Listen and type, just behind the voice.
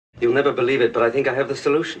You'll never believe it, but I think I have the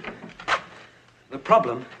solution. The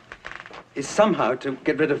problem is somehow to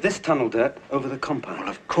get rid of this tunnel dirt over the compound. Well,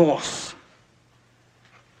 of course.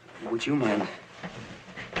 Would you mind?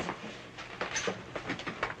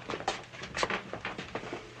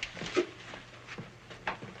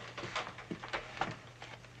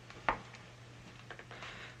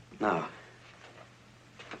 Now,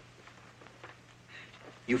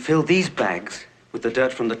 you fill these bags with the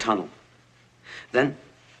dirt from the tunnel. Then,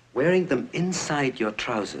 wearing them inside your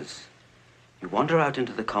trousers, you wander out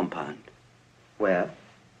into the compound, where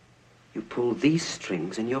you pull these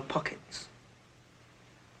strings in your pockets.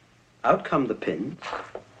 Out come the pins.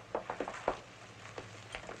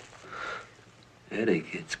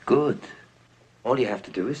 Eric, it's good. All you have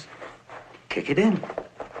to do is kick it in.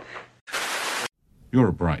 You're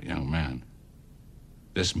a bright young man.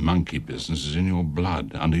 This monkey business is in your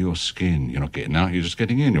blood, under your skin. You're not getting out, you're just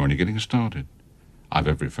getting in. You're only getting started. I've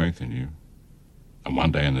every faith in you. And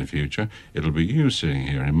one day in the future, it'll be you sitting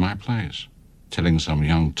here in my place, telling some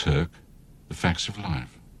young Turk the facts of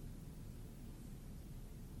life.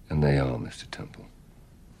 And they are, Mr. Temple.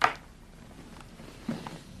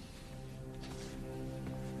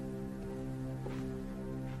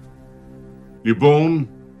 You're born,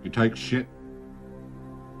 you take shit.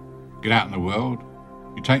 Get out in the world,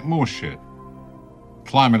 you take more shit.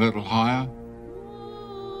 Climb a little higher,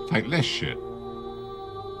 take less shit.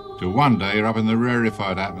 Till one day you're up in the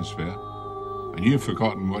rarefied atmosphere, and you've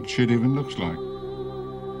forgotten what shit even looks like.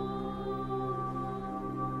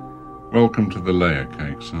 Welcome to the layer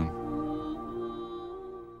cake, son.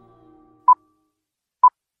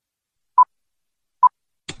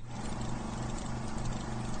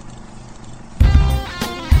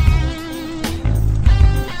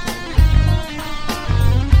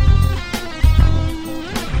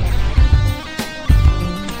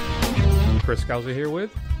 Chris Scalzi here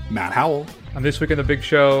with Matt Howell. On This Week on the Big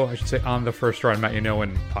Show, I should say on the first run. Matt, you know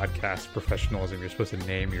in podcast professionalism, you're supposed to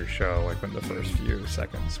name your show like in the first few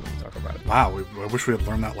seconds when you talk about it. Wow, I wish we had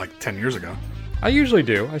learned that like 10 years ago. I usually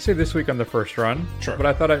do. I say This Week on the first run. Sure. But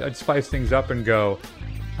I thought I'd spice things up and go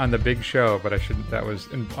on the big show, but I shouldn't. That was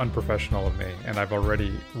unprofessional of me, and I've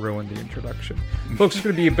already ruined the introduction. Folks, it's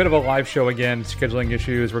going to be a bit of a live show again. Scheduling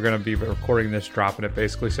issues. We're going to be recording this, dropping it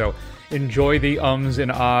basically. So enjoy the ums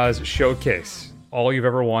and ahs showcase. All you've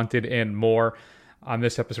ever wanted and more. On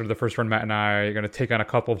this episode of The First Run, Matt and I are going to take on a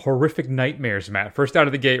couple of horrific nightmares, Matt. First out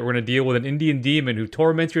of the gate, we're going to deal with an Indian demon who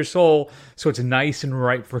torments your soul so it's nice and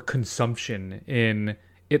ripe for consumption in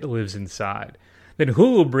It Lives Inside. Then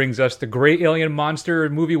Hulu brings us the great alien monster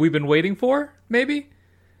movie we've been waiting for, maybe,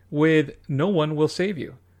 with No One Will Save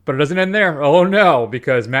You. But it doesn't end there. Oh no,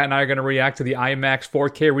 because Matt and I are going to react to the IMAX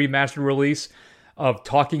 4K remastered release of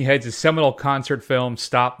Talking Heads' seminal concert film,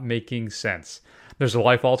 Stop Making Sense. There's a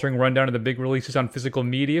life-altering rundown of the big releases on physical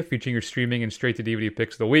media, featuring your streaming and straight-to-DVD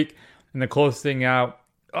picks of the week. And to close thing out,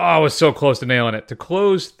 I was so close to nailing it. To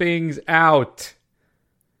close things out,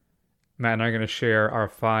 Matt and I are going to share our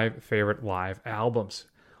 5 favorite live albums.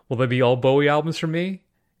 Will they be all Bowie albums for me?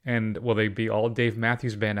 And will they be all Dave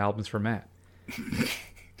Matthews Band albums for Matt?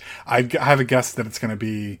 I have a guess that it's going to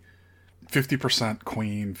be 50%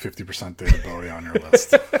 Queen, 50% David Bowie on your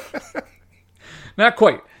list. Not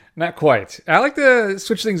quite. Not quite. I like to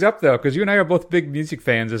switch things up, though, because you and I are both big music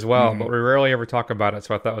fans as well, but we rarely ever talk about it,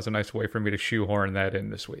 so I thought it was a nice way for me to shoehorn that in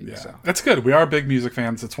this week. Yeah, so. That's good. We are big music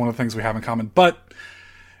fans. It's one of the things we have in common, but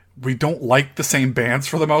we don't like the same bands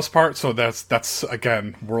for the most part, so that's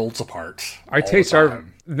again, worlds apart. Our tastes are...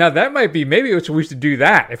 Now, that might be... Maybe we should do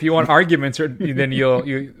that. If you want arguments, or then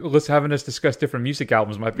let's having us discuss different music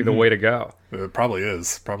albums might be the way to go. It probably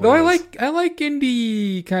is. Though I like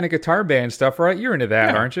indie kind of guitar band stuff, right? You're into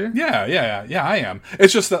that, aren't you? Yeah, I am.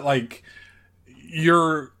 It's just that, like,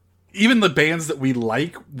 even the bands that we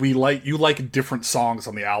like, you like different songs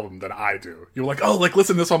on the album than I do. You're like, oh, like,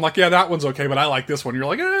 listen to this one. I'm like, yeah, that one's okay, but I like this one. You're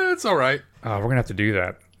like, it's all right. Oh, we're going to have to do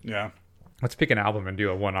that. Yeah. Let's pick an album and do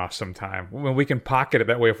a one-off sometime. When we can pocket it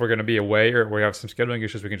that way, if we're going to be away or we have some scheduling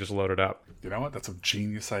issues, we can just load it up. You know what? That's a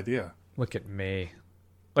genius idea. Look at me.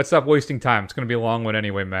 Let's stop wasting time. It's going to be a long one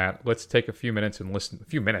anyway, Matt. Let's take a few minutes and listen. A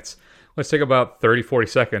few minutes. Let's take about 30, 40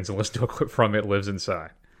 seconds and listen to a clip from It Lives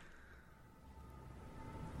Inside.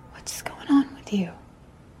 What's going on with you?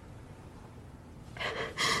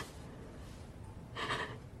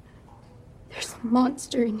 There's a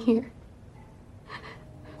monster in here.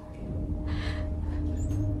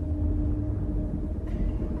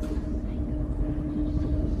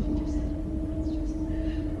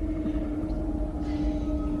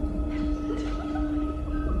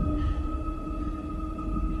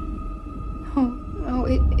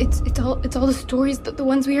 It's all the stories, the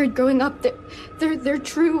ones we heard growing up. They're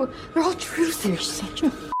true. They're all true. You're such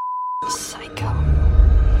a psycho.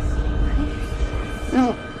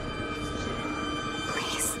 No.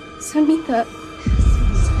 Please, send me that.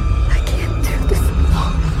 I can't do this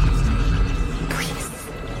alone. Please.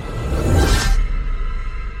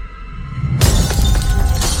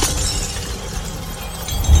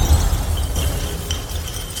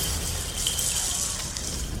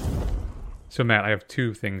 So, Matt, I have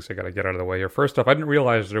two things I got to get out of the way here. First off, I didn't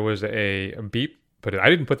realize there was a beep, but I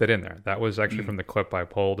didn't put that in there. That was actually from the clip I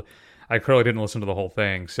pulled. I clearly didn't listen to the whole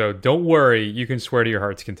thing. So don't worry. You can swear to your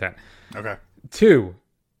heart's content. Okay. Two,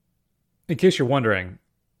 in case you're wondering,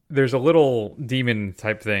 there's a little demon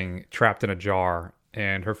type thing trapped in a jar,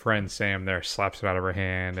 and her friend Sam there slaps it out of her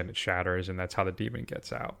hand, and it shatters, and that's how the demon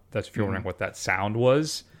gets out. That's if you're wondering what that sound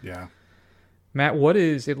was. Yeah. Matt, what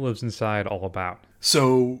is It Lives Inside all about?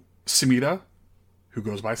 So Samita, who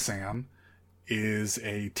goes by Sam, is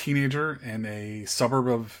a teenager in a suburb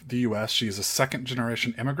of the U.S. She is a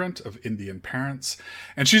second-generation immigrant of Indian parents,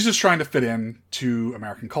 and she's just trying to fit in to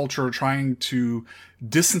American culture, trying to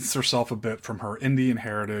distance herself a bit from her Indian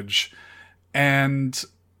heritage. And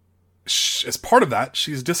as part of that,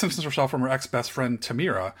 she's distancing herself from her ex-best friend,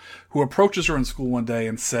 Tamira, who approaches her in school one day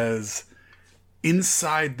and says,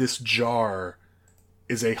 inside this jar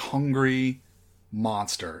is a hungry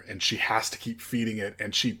monster, and she has to keep feeding it,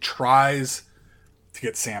 and she tries to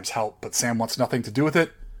get Sam's help, but Sam wants nothing to do with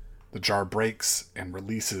it. The jar breaks and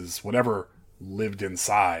releases whatever lived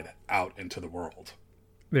inside out into the world.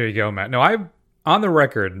 There you go, Matt. No, I've on the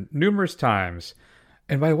record numerous times,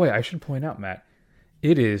 and by the way, I should point out, Matt,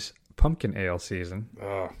 it is pumpkin ale season.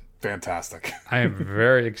 Fantastic. I am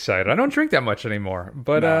very excited. I don't drink that much anymore,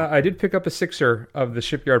 but I did pick up a sixer of the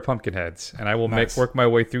Shipyard Pumpkinheads, and I will work my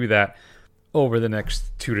way through that over the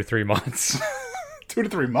next 2 to 3 months. 2 to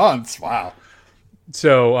 3 months? Wow.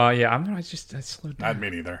 So, I slowed down. Not me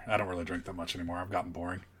neither. I don't really drink that much anymore. I've gotten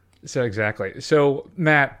boring. So, exactly. So,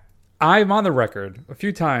 Matt, I'm on the record a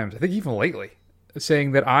few times, I think even lately,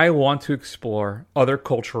 saying that I want to explore other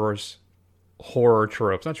cultures, horror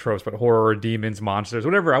tropes, not tropes, but horror, demons, monsters,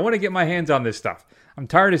 whatever. I want to get my hands on this stuff. I'm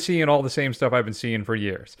tired of seeing all the same stuff I've been seeing for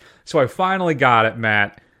years. So I finally got it,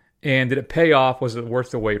 Matt. And did it pay off? Was it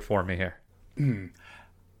worth the wait for me here?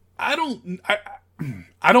 I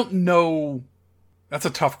don't know. That's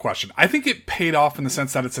a tough question. I think it paid off in the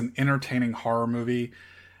sense that it's an entertaining horror movie.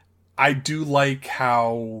 I do like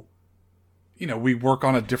how, we work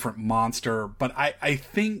on a different monster, but I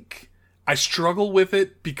think I struggle with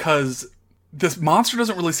it because this monster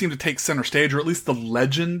doesn't really seem to take center stage, or at least the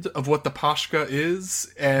legend of what the Pashka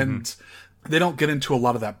is, and they don't get into a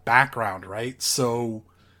lot of that background, right? So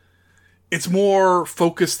it's more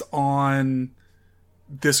focused on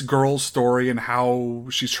this girl's story and how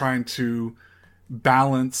she's trying to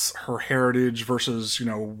balance her heritage versus,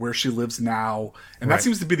 where she lives now. And that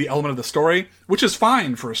seems to be the element of the story, which is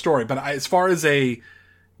fine for a story. But as far as a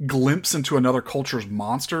glimpse into another culture's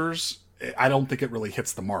monsters, I don't think it really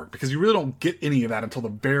hits the mark, because you really don't get any of that until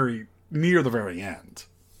near the very end.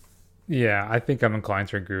 Yeah, I think I'm inclined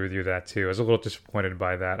to agree with you that too. I was a little disappointed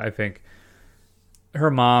by that. I think her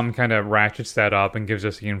mom kind of ratchets that up and gives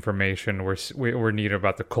us the information we're needed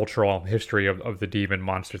about the cultural history of the demon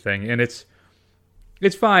monster thing. And it's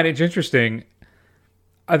fine. It's interesting.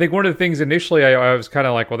 I think one of the things initially I was kind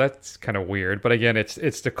of like, well, that's kind of weird. But again,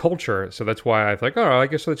 it's the culture. So that's why I thought, I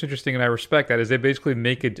guess that's interesting. And I respect that, is they basically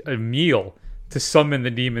make a meal to summon the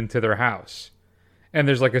demon to their house. And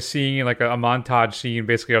there's like a scene, like a montage scene,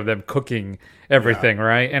 basically of them cooking everything,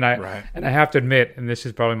 right? And I have to admit, and this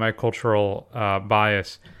is probably my cultural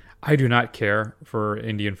bias, I do not care for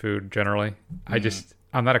Indian food generally.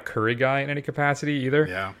 I'm not a curry guy in any capacity either.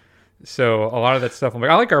 Yeah. So a lot of that stuff, I'm like,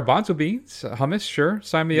 I like garbanzo beans, hummus, sure,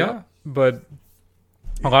 sign me up. But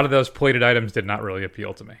a lot of those plated items did not really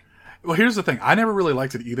appeal to me. Well, here's the thing. I never really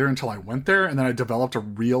liked it either until I went there, and then I developed a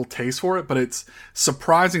real taste for it. But it's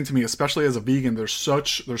surprising to me, especially as a vegan, there's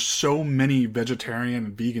so many vegetarian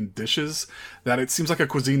and vegan dishes that it seems like a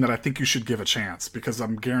cuisine that I think you should give a chance, because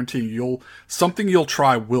I'm guaranteeing something you'll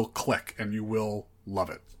try will click and you will love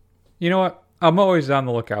it. You know what? I'm always on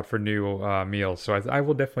the lookout for new meals, so I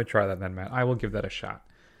will definitely try that then, Matt. I will give that a shot.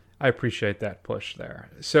 I appreciate that push there.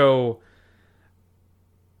 So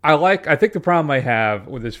I think the problem I have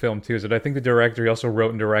with this film too is that I think the director, he also wrote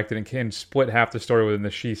and directed and can split half the story within the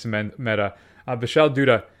Shees meta. Vishal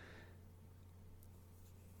Duda,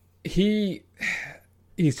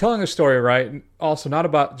 he's telling a story, right? Also not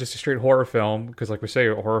about just a straight horror film, because like we say,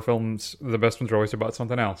 horror films, the best ones are always about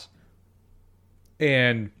something else.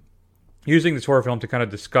 And using this horror film to kind of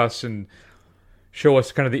discuss and show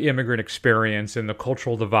us kind of the immigrant experience and the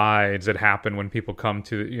cultural divides that happen when people come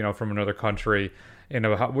to, from another country, and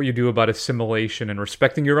what you do about assimilation and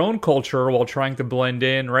respecting your own culture while trying to blend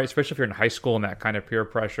in, right? Especially if you're in high school and that kind of peer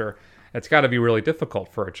pressure. It's got to be really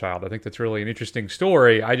difficult for a child. I think that's really an interesting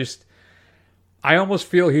story. I almost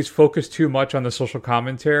feel he's focused too much on the social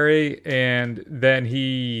commentary, and then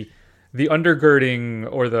the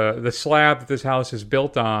undergirding or the slab that this house is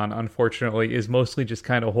built on, unfortunately, is mostly just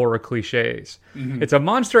kind of horror cliches. Mm-hmm. It's a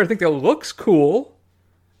monster, I think, that looks cool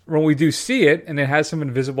when we do see it, and it has some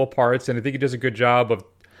invisible parts, and I think he does a good job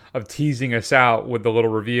of teasing us out with the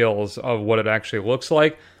little reveals of what it actually looks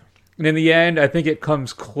like. And in the end, I think it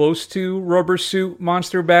comes close to Rubber Suit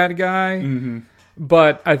Monster Bad Guy. Mm-hmm.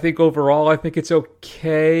 But I think overall, I think it's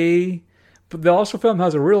okay. But the film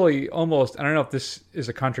has a really almost, I don't know if this is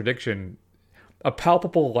a contradiction, a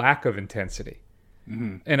palpable lack of intensity.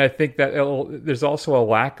 Mm-hmm. And I think that there's also a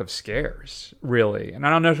lack of scares, really. And I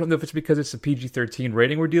don't know if it's because it's a PG-13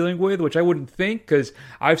 rating we're dealing with, which I wouldn't think, because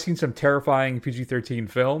I've seen some terrifying PG-13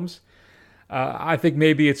 films. I think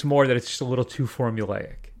maybe it's more that it's just a little too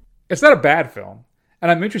formulaic. It's not a bad film, and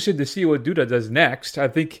I'm interested to see what Duda does next. I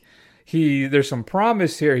think there's some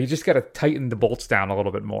promise here. He just got to tighten the bolts down a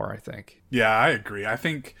little bit more, I think. Yeah, I agree. I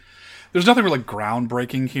think there's nothing really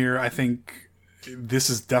groundbreaking here. I think this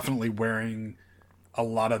is definitely wearing a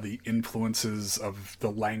lot of the influences of the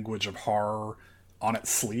language of horror on its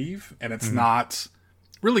sleeve, and it's not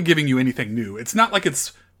really giving you anything new. It's not like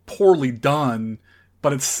it's poorly done,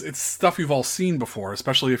 but it's stuff you've all seen before,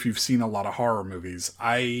 especially if you've seen a lot of horror movies.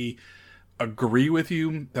 I agree with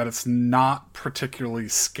you that it's not particularly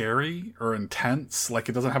scary or intense. Like,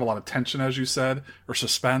 it doesn't have a lot of tension, as you said, or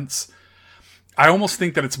suspense. I almost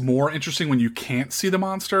think that it's more interesting when you can't see the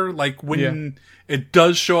monster. Like, when it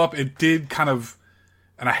does show up, it did kind of,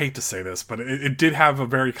 and I hate to say this, but it did have a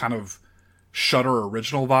very kind of Shudder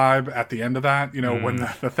original vibe at the end of that, when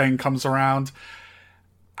the thing comes around.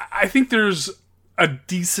 I think there's a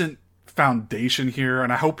decent foundation here,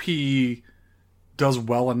 and I hope he does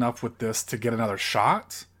well enough with this to get another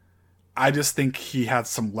shot. I just think he had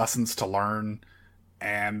some lessons to learn,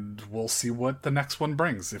 and we'll see what the next one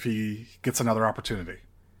brings if he gets another opportunity.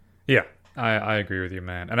 Yeah, I agree with you,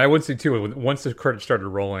 man. And I would say, too, once the credits started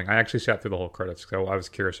rolling, I actually sat through the whole credits, so I was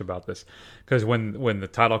curious about this. Because when the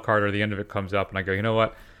title card or the end of it comes up, and I go, you know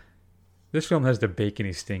what? This film has the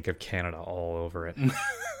bacony stink of Canada all over it.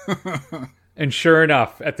 And sure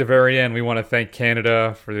enough, at the very end, we want to thank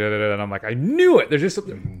Canada for the. And I'm like, I knew it. There's just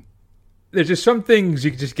some things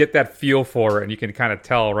you can just get that feel for, and you can kind of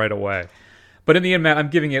tell right away. But in the end, Matt, I'm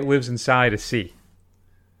giving it Lives Inside a C.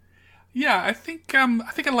 Yeah, I think I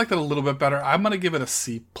like that a little bit better. I'm going to give it a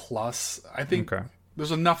C+. I think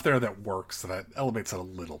there's enough there that works that elevates it a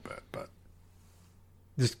little bit, but.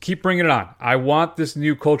 Just keep bringing it on. I want this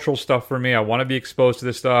new cultural stuff for me. I want to be exposed to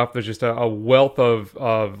this stuff. There's just a wealth of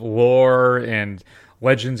lore and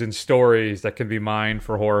legends and stories that can be mined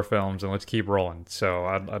for horror films, and let's keep rolling. So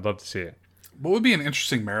I'd love to see it. What would be an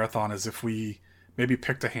interesting marathon is if we maybe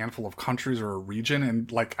picked a handful of countries or a region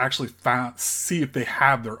and like actually see if they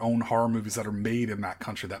have their own horror movies that are made in that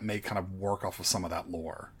country that may kind of work off of some of that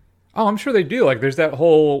lore. Oh, I'm sure they do. Like, there's that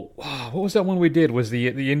whole... what was that one we did? Was the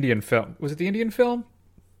Indian film? Was it the Indian film?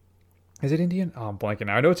 Is it Indian? Oh, I'm blanking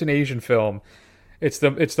now. I know it's an Asian film. It's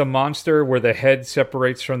the monster where the head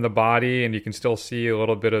separates from the body and you can still see a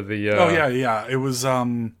little bit of the... yeah. It was... it's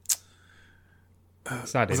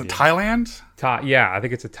not was Indian. It Thailand? Yeah, I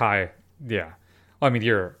think it's a Thai... Yeah. I mean,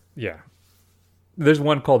 yeah. There's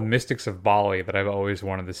one called Mystics of Bali that I've always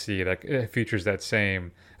wanted to see that features that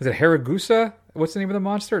same... Is it Haragusa? What's the name of the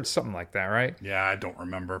monster? It's something like that, right? Yeah, I don't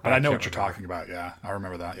remember, but I know what you're talking about. Yeah, I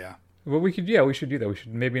remember that. Yeah. Well, we should do that. We should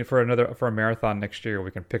maybe for a marathon next year, we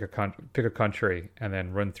can pick a country and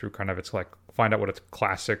then run through kind of find out what its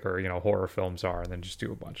classic or horror films are, and then just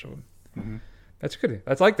do a bunch of them. Mm-hmm. That's good.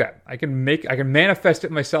 That's like that. I can manifest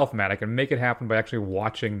it myself, Matt. I can make it happen by actually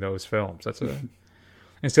watching those films. That's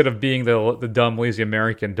instead of being the dumb, lazy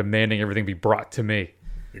American demanding everything be brought to me.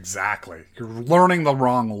 Exactly. You're learning the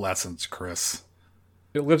wrong lessons, Chris.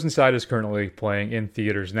 It Lives Inside is currently playing in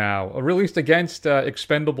theaters now. Released against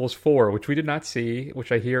Expendables 4, which we did not see,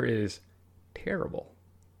 which I hear is terrible.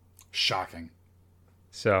 Shocking.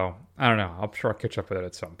 So, I don't know. I'm sure I'll catch up with it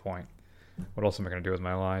at some point. What else am I going to do with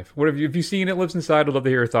my life? Have you seen It Lives Inside? I'd love to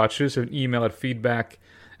hear your thoughts. Shoot us an email at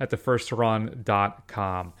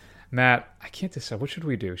feedback@thefirstrun.com. Matt, I can't decide. What should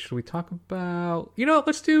we do? Should we talk about...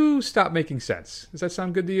 let's do Stop Making Sense. Does that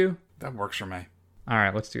sound good to you? That works for me. All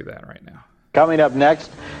right, let's do that right now. Coming up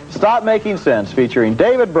next, Stop Making Sense, featuring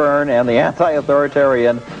David Byrne and the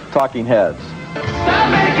anti-authoritarian Talking Heads.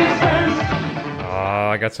 Stop making sense.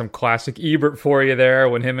 I got some classic Ebert for you there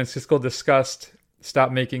when him and Siskel discussed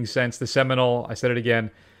Stop Making Sense, the seminal, I said it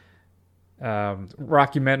again, not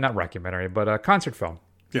rockumentary, but a concert film.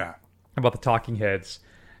 Yeah. About the Talking Heads.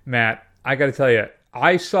 Matt, I got to tell you,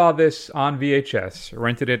 I saw this on VHS,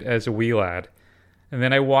 rented it as a wee lad, and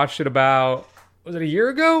then I watched it about, was it a year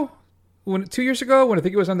ago? 2 years ago, when I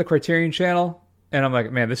think it was on the Criterion Channel, and I'm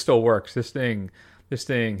like, man, this still works. This thing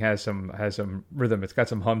has some rhythm. It's got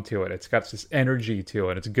some hum to it. It's got this energy to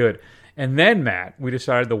it. It's good. And then, Matt, we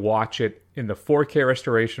decided to watch it in the 4K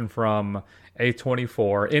restoration from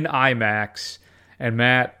A24 in IMAX. And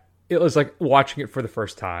Matt, it was like watching it for the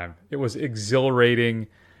first time. It was exhilarating.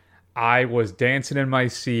 I was dancing in my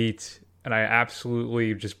seat, and I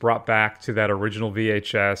absolutely just brought back to that original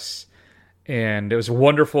VHS. And it was a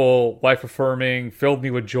wonderful, life-affirming, filled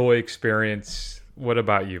me with joy experience. What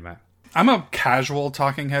about you, Matt? I'm a casual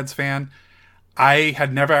Talking Heads fan. I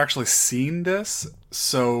had never actually seen this,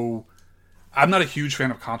 so I'm not a huge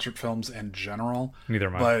fan of concert films in general. Neither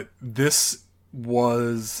am I. But this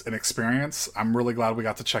was an experience. I'm really glad we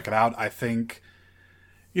got to check it out. I think,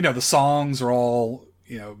 the songs are all,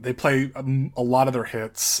 they play a lot of their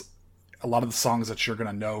hits, a lot of the songs that you're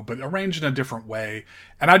going to know, but arranged in a different way.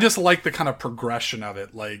 And I just like the kind of progression of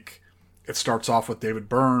it. Like, it starts off with David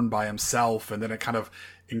Byrne by himself, and then it kind of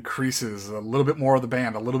increases a little bit more of the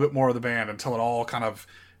band, until it all kind of,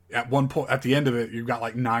 at one point, at the end of it, you've got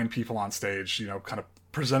like 9 people on stage, kind of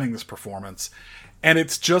presenting this performance. And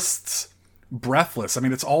it's just breathless. I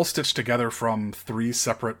mean, it's all stitched together from 3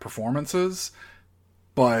 separate performances,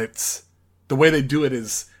 but the way they do it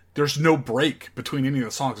is there's no break between any of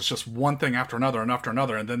the songs. It's just one thing after another and after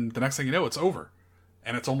another, and then the next thing you know, it's over.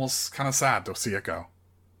 And it's almost kind of sad to see it go.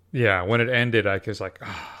 Yeah, when it ended, I was like,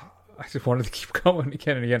 I just wanted to keep going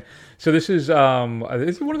again and again. So this is one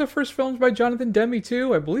of the first films by Jonathan Demme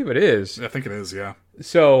too? I believe it is. I think it is, yeah.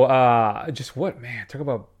 So talk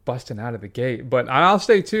about busting out of the gate. But I'll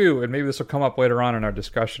say too, and maybe this will come up later on in our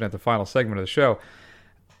discussion at the final segment of the show,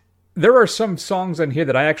 there are some songs on here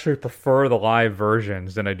that I actually prefer the live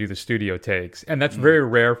versions than I do the studio takes. And that's very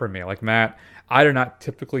rare for me. Like Matt, I do not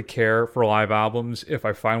typically care for live albums. If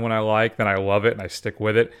I find one I like, then I love it and I stick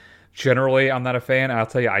with it. Generally, I'm not a fan. I'll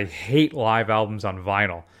tell you, I hate live albums on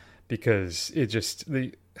vinyl because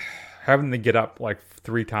having to get up like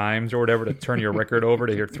 3 times or whatever to turn your record over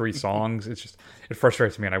to hear 3 songs, it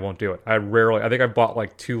frustrates me and I won't do it. I think I bought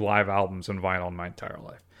like 2 live albums on vinyl in my entire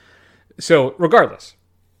life. So regardless,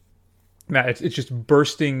 Matt, it's just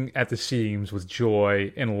bursting at the seams with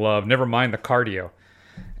joy and love. Never mind the cardio.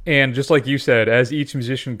 And just like you said, as each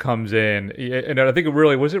musician comes in, and I think it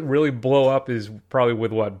really blow up is probably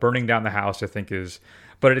with what? Burning Down the House, I think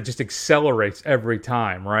but it just accelerates every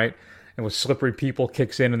time, right? And with Slippery People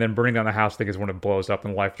kicks in, and then Burning Down the House, I think is when it blows up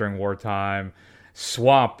in Life During Wartime.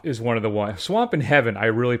 Swamp is one of the ones. Swamp and Heaven, I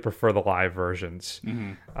really prefer the live versions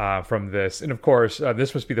from this. And of course,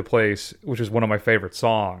 This Must Be the Place, which is one of my favorite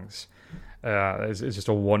songs. Is just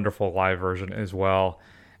a wonderful live version as well.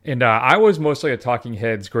 And I was mostly a Talking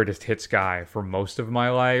Heads greatest hits guy for most of my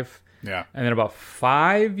life. Yeah. And then about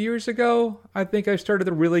 5 years ago, I think I started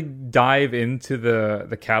to really dive into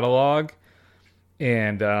the catalog.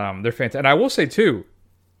 And they're fantastic. And I will say, too,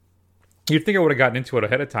 you'd think I would have gotten into it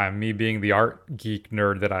ahead of time, me being the art geek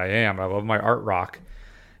nerd that I am. I love my art rock.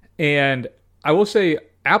 And I will say,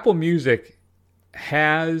 Apple Music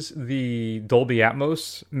has the Dolby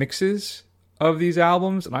Atmos mixes of these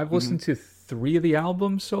albums. And I've listened to 3 of the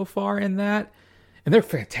albums so far in that, and they're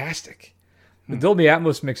fantastic. The Dolby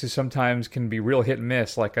Atmos mixes sometimes can be real hit and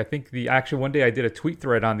miss. Like I think one day I did a tweet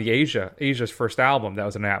thread on the Asia's first album that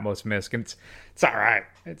was an Atmos mix, and it's all right.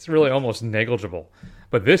 It's really almost negligible,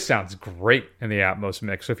 but this sounds great in the Atmos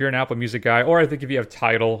mix. So if you're an Apple Music guy, or I think if you have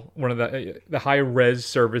Tidal, one of the high res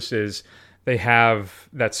services, they have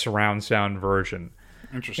that surround sound version.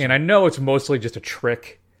 Interesting. And I know it's mostly just a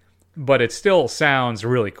trick, but it still sounds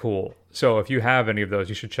really cool. So if you have any of those,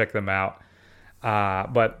 you should check them out.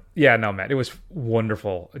 But yeah, no, Matt, it was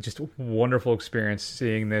wonderful. Just a wonderful experience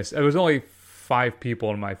seeing this. It was only 5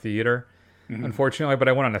 people in my theater, unfortunately, but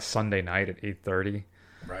I went on a Sunday night at 8:30.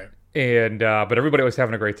 Right. And but everybody was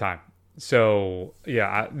having a great time. So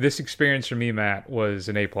yeah, this experience for me, Matt, was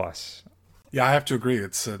an A+. Yeah, I have to agree.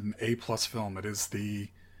 It's an A+ film. It is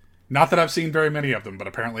not that I've seen very many of them, but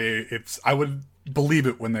apparently I would believe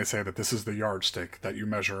it when they say that this is the yardstick that you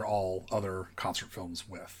measure all other concert films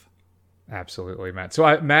with. Absolutely, Matt.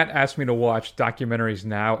 So Matt asked me to watch Documentaries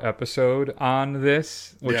Now episode on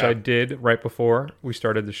this, which I did right before we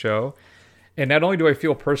started the show. And not only do I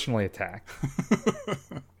feel personally attacked,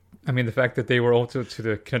 I mean, the fact that they were also to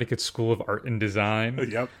the Connecticut School of Art and Design.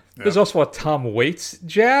 Yep. There's also a Tom Waits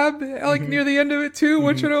jab, like near the end of it too,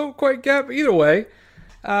 which I don't quite get. But either way,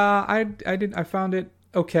 I found it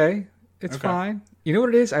okay. It's fine. You know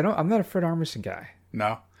what it is? I'm not a Fred Armisen guy.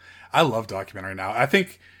 No, I love documentary now. I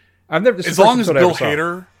think I've never. As long as Bill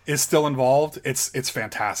Hader is still involved, it's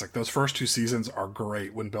fantastic. Those first 2 seasons are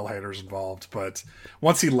great when Bill Hader's involved, but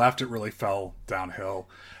once he left, it really fell downhill.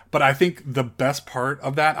 But I think the best part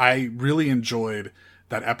of that, I really enjoyed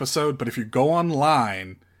that episode. But if you go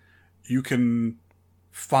online, you can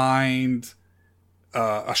find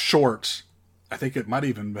a short. I think it might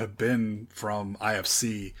even have been from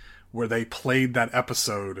IFC, where they played that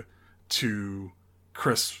episode to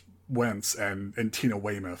Chris Wentz and Tina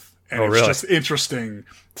Weymouth. And it's just interesting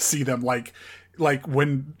to see them like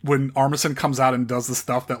when Armisen comes out and does the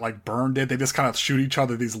stuff that like Byrne did, they just kind of shoot each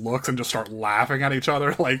other these looks and just start laughing at each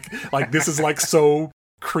other. Like this is like so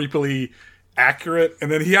creepily accurate. And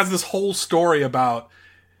then he has this whole story about,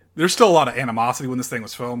 there's still a lot of animosity when this thing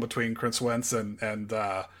was filmed between Chris Wentz and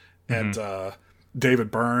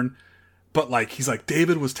David Byrne. But like, he's like,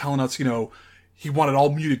 David was telling us, he wanted all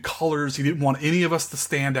muted colors. He didn't want any of us to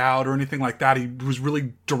stand out or anything like that. He was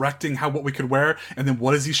really directing what we could wear. And then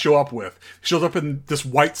what does he show up with? He shows up in this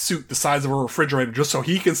white suit the size of a refrigerator just so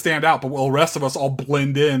he can stand out, but the rest of us all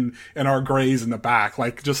blend in our grays in the back.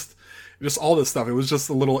 Like just all this stuff. It was just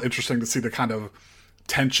a little interesting to see the kind of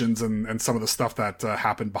tensions and some of the stuff that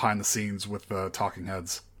happened behind the scenes with the Talking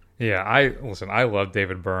Heads. Yeah, I love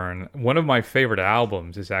David Byrne. One of my favorite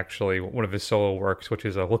albums is actually one of his solo works, which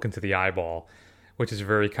is a Look Into the Eyeball, which is a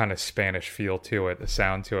very kind of Spanish feel to it, the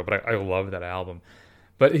sound to it. But I love that album.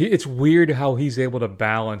 But it's weird how he's able to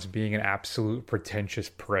balance being an absolute pretentious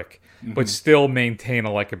prick, but still maintain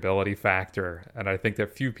a likability factor. And I think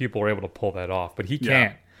that few people are able to pull that off, but he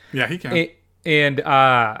can. Yeah, he can.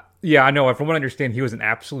 Yeah, I know. From what I understand, he was an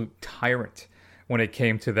absolute tyrant when it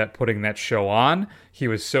came to putting that show on. He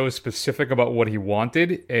was so specific about what he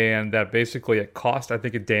wanted, and that basically it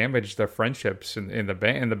damaged their friendships in the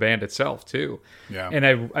band itself too. Yeah.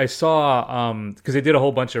 And I saw because they did a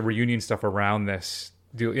whole bunch of reunion stuff around this,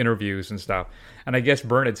 do interviews and stuff, and I guess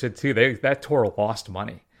Byrne had said too that tour lost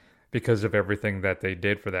money because of everything that they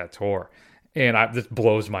did for that tour. And this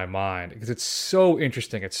blows my mind because it's so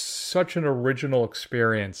interesting. It's such an original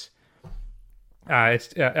experience. I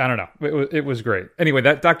don't know. It was great. Anyway,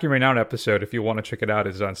 that Documentary Now episode, if you want to check it out,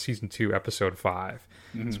 is on season 2, episode 5.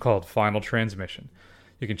 It's called Final Transmission.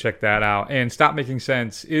 You can check that out. And Stop Making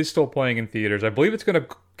Sense is still playing in theaters. I believe it's going to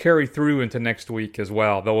carry through into next week as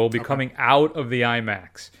well, though it will be coming out of the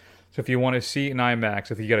IMAX. So if you want to see it in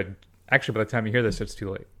IMAX, actually, by the time you hear this, it's too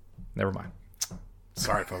late. Never mind.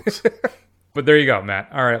 Sorry, folks. But there you go, Matt.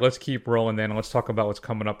 All right, let's keep rolling then. Let's talk about what's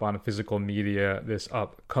coming up on physical media this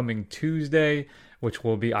upcoming Tuesday, which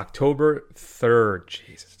will be October 3rd.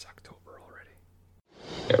 Jesus, it's October already.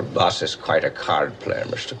 Your boss is quite a card player,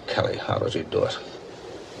 Mr. Kelly. How does he do it?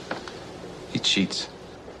 He cheats.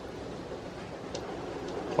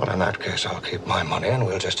 Well, in that case, I'll keep my money and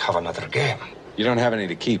we'll just have another game. You don't have any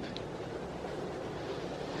to keep.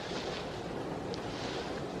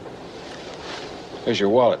 Here's your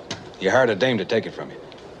wallet. You hired a dame to take it from you.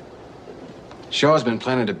 Shaw's been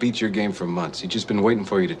planning to beat your game for months. He's just been waiting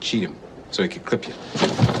for you to cheat him so he could clip you.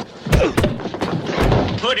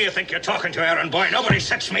 Who do you think you're talking to, Aaron boy? Nobody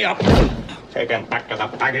sets me up. Take him back to the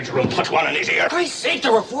baggage room. Put one in his ear. Christ's sake,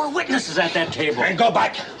 there were 4 witnesses at that table. And go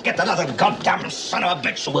back. Get that other goddamn son of a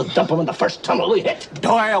bitch, so we'll dump him in the first tunnel we hit.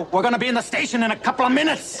 Doyle, we're gonna be in the station in a couple of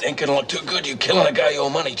minutes. Ain't gonna look too good, you killing a guy you owe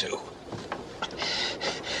money to.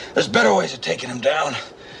 There's better ways of taking him down.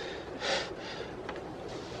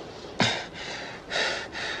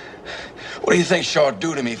 What do you think Shaw would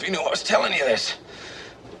do to me if he knew I was telling you this?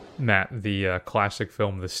 Matt, the classic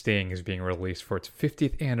film The Sting is being released for its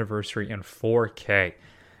 50th anniversary in 4K.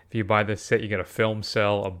 If you buy this set, you get a film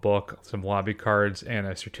cell, a book, some lobby cards, and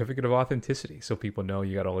a certificate of authenticity, so people know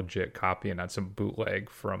you got a legit copy and not some bootleg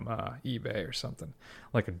from eBay or something,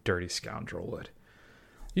 like a dirty scoundrel would.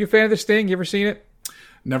 You a fan of The Sting? You ever seen it?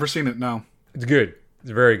 Never seen it, no. It's good.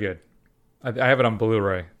 It's very good. I have it on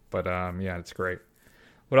Blu-ray, but yeah, it's great.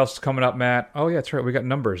 What else is coming up, Matt? Oh, yeah, that's right. We got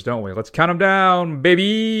numbers, don't we? Let's count them down, baby!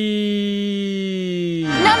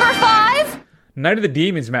 Number 5! Night of the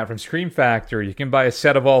Demons, Matt, from Scream Factory. You can buy a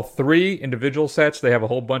set of all 3 individual sets. They have a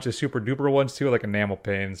whole bunch of super duper ones, too, like enamel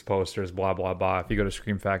pins, posters, blah, blah, blah. If you go to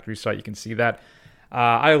Scream Factory site, you can see that.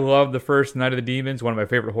 I love the first Night of the Demons, one of my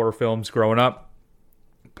favorite horror films growing up.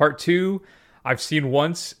 Part 2, I've seen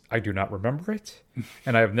once. I do not remember it.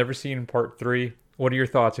 And I have never seen Part 3. What are your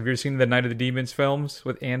thoughts? Have you ever seen the Night of the Demons films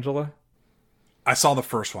with Angela? I saw the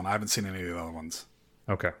first one. I haven't seen any of the other ones.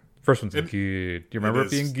 Okay. First one's good. Do you remember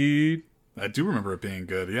it being good? I do remember it being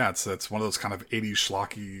good. Yeah, it's one of those kind of 80s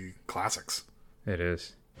schlocky classics. It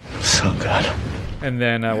is. So good. And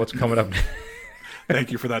then what's coming up?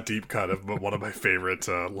 Thank you for that deep cut of one of my favorite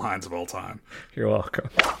lines of all time. You're welcome.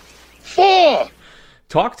 4!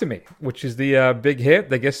 Talk to Me, which is the big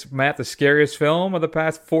hit. I guess, Matt, the scariest film of the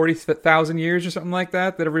past 40,000 years or something like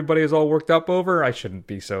that everybody is all worked up over. I shouldn't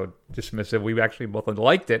be so dismissive. We actually both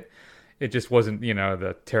liked it. It just wasn't,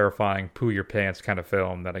 the terrifying poo your pants kind of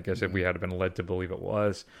film that I guess if we had been led to believe it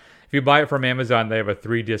was. If you buy it from Amazon, they have a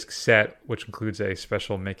 3-disc set, which includes a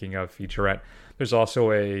special making of featurette. There's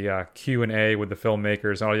also a Q&A with the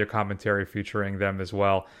filmmakers, audio commentary featuring them as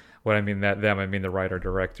well. When I mean the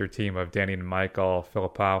writer-director team of Danny and Michael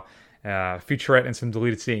Philippou, featurette and some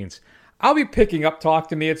deleted scenes. I'll be picking up Talk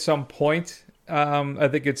to Me at some point. I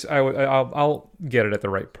think I'll get it at the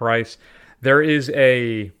right price. There is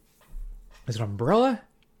is it Umbrella?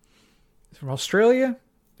 It's from Australia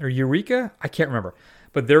or Eureka? I can't remember.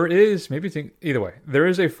 But there is, either way, there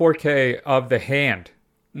is a 4K of The Hand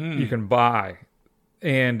you can buy,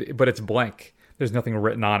 but it's blank. There's nothing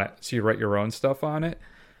written on it, so you write your own stuff on it.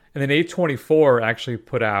 And then A24 actually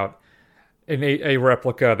put out a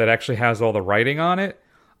replica that actually has all the writing on it,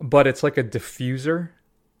 but it's like a diffuser.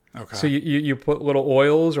 Okay. So you put little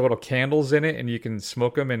oils or little candles in it, and you can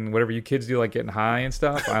smoke them and whatever you kids do, like getting high and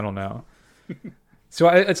stuff. I don't know. So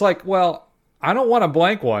it's like, well, I don't want a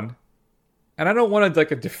blank one, and I don't want a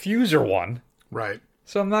diffuser one. Right.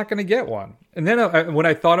 So I'm not going to get one. And then when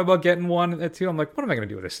I thought about getting one too, I'm like, what am I going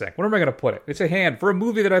to do with this thing? Where am I going to put it? It's a hand for a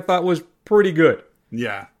movie that I thought was pretty good.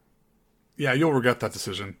 Yeah. Yeah, you'll regret that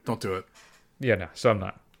decision. Don't do it. Yeah, no. So I'm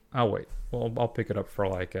not. I'll wait. Well, I'll pick it up for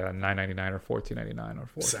like $9.99 or $14.99 or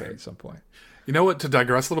 $4K at some point. You know what? To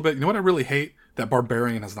digress a little bit, you know what I really hate? That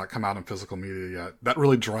Barbarian has not come out in physical media yet. That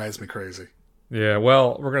really drives me crazy. Yeah,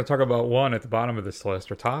 well, we're going to talk about one at the bottom of this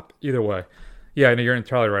list, or top. Either way. Yeah, I know you're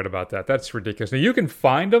entirely right about that. That's ridiculous. Now, you can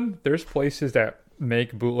find them. There's places that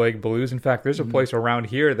make bootleg blues. In fact, there's a place around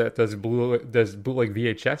here that does bootleg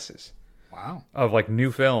VHSs. Wow. Of like new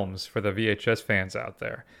films for the VHS fans out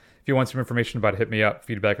there. If you want some information about it, hit me up,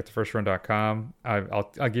 feedback@thefirstrun.com.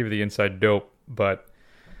 I'll give you the inside dope, but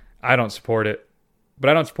I don't support it. But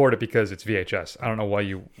I don't support it because it's VHS. I don't know why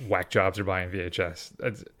you whack jobs are buying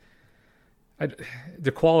VHS.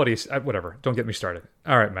 The quality is... whatever. Don't get me started.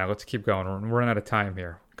 All right, Matt, let's keep going. We're running out of time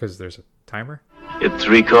here because there's a timer. Get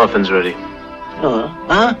 3 coffins ready.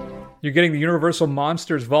 Huh? You're getting the Universal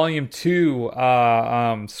Monsters Volume 2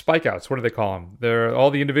 Spike Outs. What do they call them?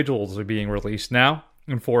 All the individuals are being released now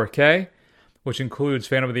in 4K, which includes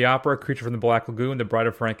Phantom of the Opera, Creature from the Black Lagoon, The Bride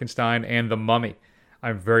of Frankenstein, and The Mummy.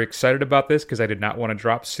 I'm very excited about this because I did not want to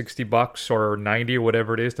drop $60 or $90 or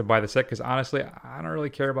whatever it is to buy the set because honestly, I don't really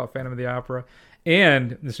care about Phantom of the Opera.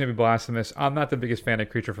 And, this may be blasphemous, I'm not the biggest fan of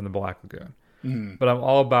Creature from the Black Lagoon. But I'm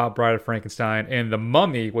all about Bride of Frankenstein and The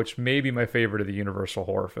Mummy, which may be my favorite of the Universal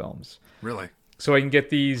horror films. Really? So I can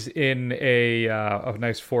get these in a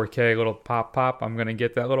nice 4K little pop. I'm going to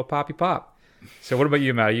get that little poppy pop. So what about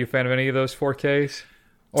you, Matt? Are you a fan of any of those 4Ks?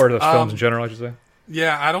 Or those films in general, I should say?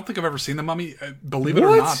 Yeah, I don't think I've ever seen The Mummy. Believe it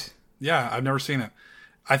or not. Yeah, I've never seen it.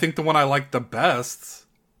 I think the one I liked the best,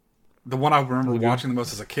 the one I remember watching the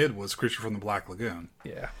most as a kid was Creature from the Black Lagoon.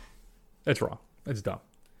 Yeah. It's wrong. It's dumb.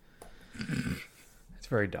 It's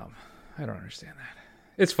very dumb. I don't understand that.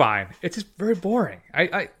 It's fine. It's just very boring.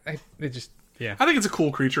 Yeah. I think it's a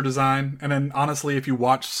cool creature design. And then honestly, if you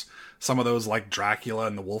watch some of those like Dracula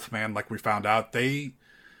and the Wolfman, like we found out, they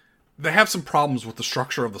have some problems with the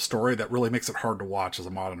structure of the story that really makes it hard to watch as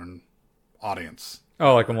a modern audience.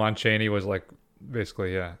 Oh, like when Lon Chaney was like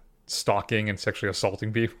basically, stalking and sexually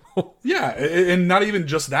assaulting people. Yeah, and not even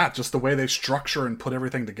just that, just the way they structure and put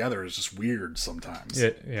everything together is just weird sometimes.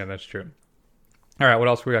 Yeah, that's true. All right, what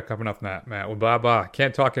else we got coming up, Matt? Well, blah.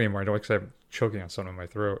 Can't talk anymore. I don't because I'm choking on something in my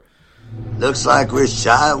throat. Looks like we're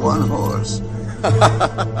shy of one horse.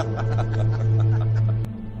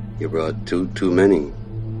 You brought too many.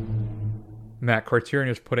 Matt, Criterion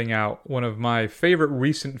is putting out one of my favorite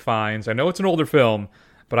recent finds. I know it's an older film,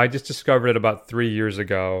 but I just discovered it about 3 years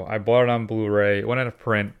ago. I bought it on Blu-ray. It went out of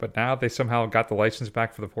print, but now they somehow got the license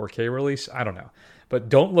back for the 4K release. I don't know. But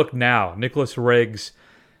Don't Look Now, Nicholas Roeg's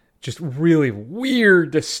just really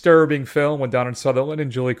weird, disturbing film with Donald Sutherland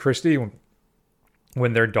and Julie Christie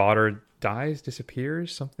when their daughter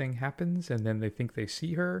disappears, something happens, and then they think they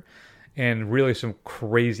see her, and really some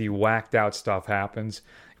crazy, whacked-out stuff happens.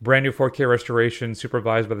 Brand new 4K restoration,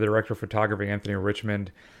 supervised by the director of photography, Anthony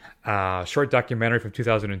Richmond. Short documentary from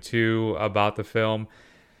 2002 about the film.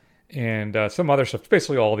 and some other stuff.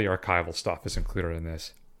 Basically, all the archival stuff is included in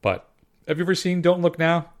this. But have you ever seen Don't Look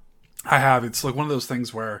Now? I have. It's like one of those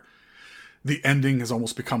things where the ending has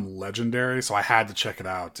almost become legendary, so I had to check it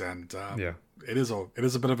out, and it is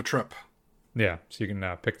a bit of a trip. Yeah, so you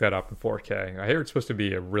can pick that up in 4K. I hear it's supposed to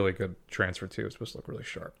be a really good transfer too. It's supposed to look really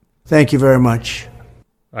sharp. Thank you very much.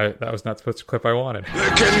 That was not supposed to clip I wanted. There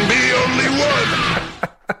can be only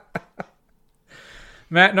one.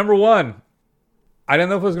 Matt, number 1. I didn't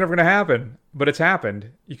know if it was ever going to happen, but it's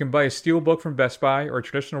happened. You can buy a steelbook from Best Buy or a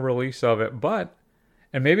traditional release of it,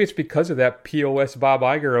 and maybe it's because of that POS Bob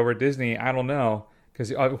Iger over at Disney, I don't know,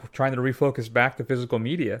 because I'm trying to refocus back to physical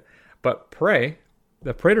media. But Prey,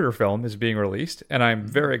 the Predator film, is being released, and I'm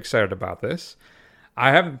very excited about this.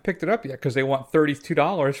 I haven't picked it up yet because they want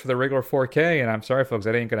 $32 for the regular 4K, and I'm sorry, folks,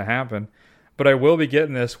 that ain't going to happen. But I will be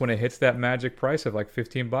getting this when it hits that magic price of like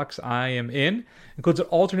 $15. I am in. Includes an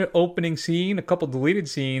alternate opening scene, a couple deleted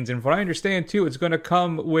scenes, and from what I understand too, it's going to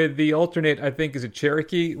come with the alternate, I think, is a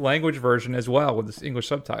Cherokee language version as well with the English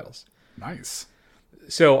subtitles. Nice.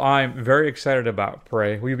 So I'm very excited about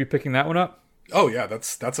Prey. Will you be picking that one up? Oh yeah,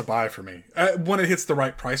 that's a buy for me when it hits the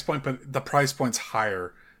right price point. But the price point's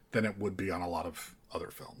higher than it would be on a lot of other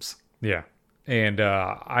films. Yeah, and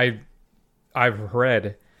I've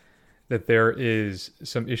read that there is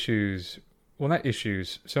some issues. Well, not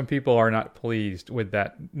issues. Some people are not pleased with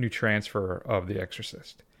that new transfer of The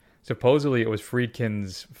Exorcist. Supposedly, it was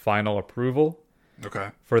Friedkin's final approval. Okay.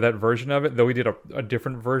 For that version of it, though he did a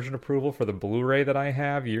different version approval for the Blu-ray that I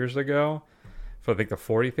have years ago, for I think the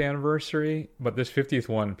 40th anniversary. But this 50th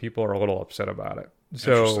one, people are a little upset about it.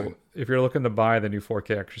 So if you're looking to buy the new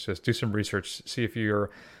 4K Exorcist, do some research. See if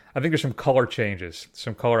I think there's some color changes.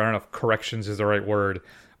 Some color, I don't know if corrections is the right word,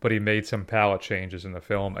 but he made some palette changes in the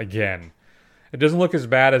film. Again, it doesn't look as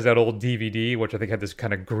bad as that old DVD, which I think had this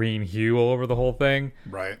kind of green hue all over the whole thing.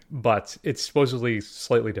 Right. But it's supposedly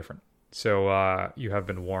slightly different. So you have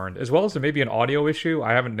been warned. As well as there may be an audio issue.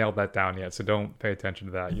 I haven't nailed that down yet, so don't pay attention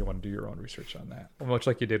to that. You want to do your own research on that. Much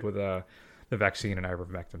like you did with the vaccine and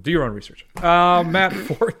ivermectin. Do your own research. Matt,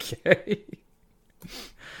 4K.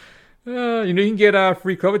 You can get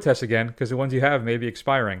free COVID tests again because the ones you have may be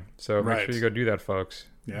expiring. So make sure you go do that, folks.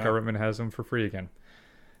 Yeah. The government has them for free again.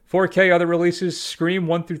 4K other releases, Scream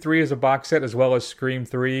 1 through 3 is a box set, as well as Scream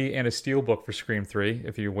 3 and a steelbook for Scream 3,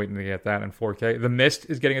 if you're waiting to get that in 4K. The Mist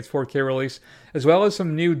is getting its 4K release, as well as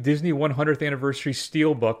some new Disney 100th anniversary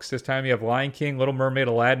steelbooks. This time you have Lion King, Little Mermaid,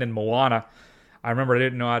 Aladdin, and Moana. I remember I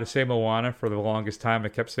didn't know how to say Moana for the longest time. I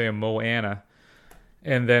kept saying Moana.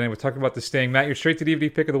 And then we're talking about The Sting. Matt, your straight to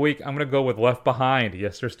DVD pick of the week. I'm going to go with Left Behind.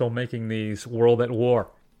 Yes, they're still making these. World at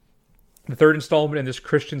War. The third installment in this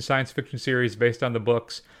Christian science fiction series based on the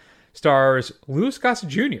books stars Louis Gossett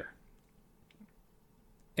Jr.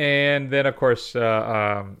 And then, of course,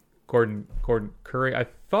 Gordon Curry. I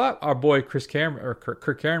thought our boy Kirk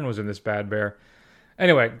Cameron was in this Bad Bear.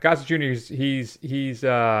 Anyway, Gossett Jr. He's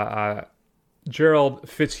Gerald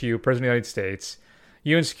Fitzhugh, President of the United States.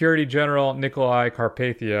 UN Security General Nikolai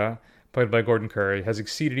Carpathia, played by Gordon Curry, has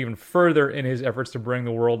succeeded even further in his efforts to bring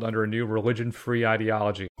the world under a new religion-free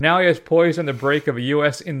ideology. Now he is poised on the brink of a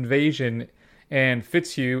U.S. invasion, and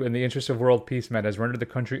Fitzhugh, in the interest of world peace, has rendered the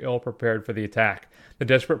country ill-prepared for the attack. The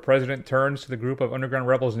desperate president turns to the group of underground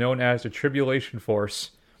rebels known as the Tribulation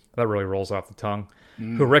Force, that really rolls off the tongue,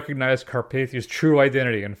 who recognize Carpathia's true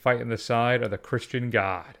identity and fight on the side of the Christian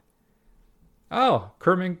God. Oh,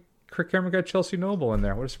 Kirk Cameron got Chelsea Noble in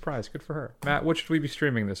there. What a surprise. Good for her. Matt, what should we be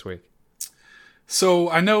streaming this week? So,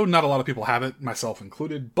 I know not a lot of people have it, myself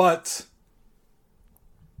included, but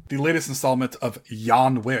the latest installment of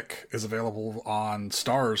Jan Wick is available on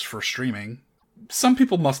Starz for streaming. Some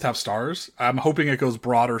people must have Starz. I'm hoping it goes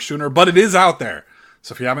broader sooner, but it is out there.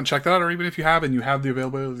 So if you haven't checked it out, or even if you have and you have the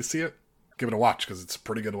availability to see it, give it a watch, because it's a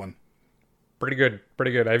pretty good one. Pretty good.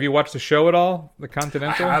 Have you watched the show at all? The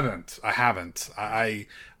Continental? I haven't.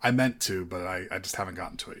 I meant to, but I just haven't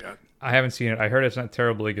gotten to it yet. I haven't seen it. I heard it's not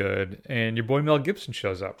terribly good. And your boy Mel Gibson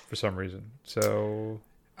shows up for some reason. So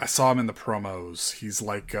I saw him in the promos. He's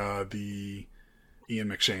like the Ian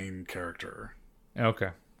McShane character. Okay,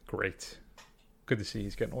 great. Good to see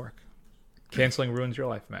he's getting work. Canceling ruins your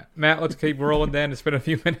life, Matt. Matt, let's keep rolling then. It's been a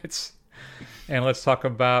few minutes. And let's talk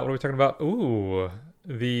about, what are we talking about? Ooh,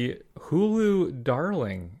 the Hulu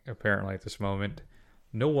darling, apparently at this moment.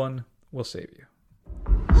 No One Will Save You.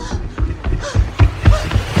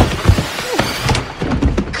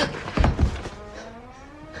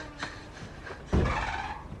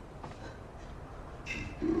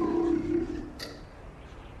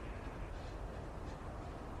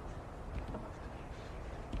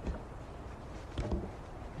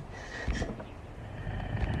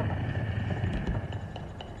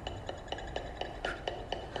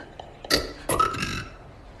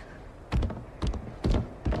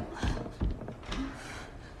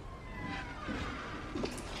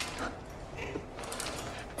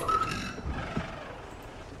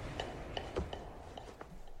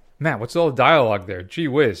 Matt, what's all the dialogue there? Gee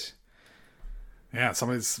whiz. Yeah,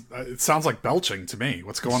 it sounds like belching to me.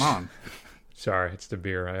 What's going on? Sorry, it's the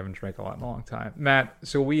beer. I haven't drank a lot in a long time. Matt,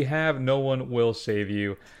 so we have No One Will Save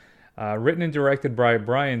You, written and directed by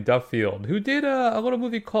Brian Duffield, who did a little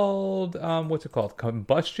movie called, what's it called?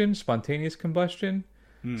 Combustion? Spontaneous Combustion?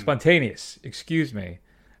 Spontaneous, excuse me.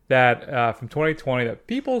 That, from 2020, that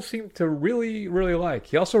people seem to really, really like.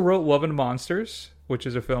 He also wrote Love and Monsters, which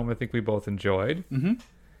is a film I think we both enjoyed. Mm-hmm.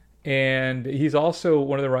 And he's also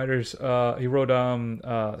one of the writers. He wrote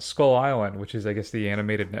Skull Island, which is, I guess, the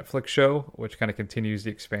animated Netflix show, which kind of continues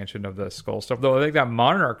the expansion of the Skull stuff. Though I think that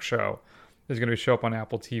Monarch show is going to show up on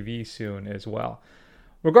Apple TV soon as well.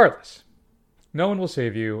 Regardless, No One Will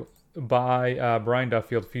Save You by Brian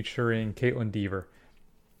Duffield, featuring Caitlin Dever.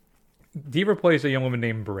 Dever plays a young woman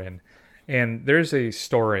named Bryn, and there's a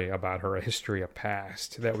story about her, a history, a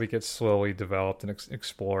past, that we get slowly developed and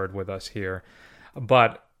explored with us here.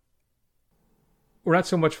 But we're not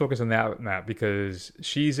so much focused on that, Matt, because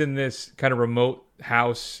she's in this kind of remote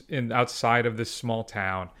house outside of this small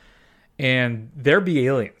town, and there be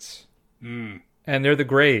aliens. And they're the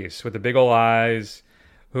Greys with the big old eyes,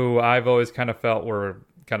 who I've always kind of felt were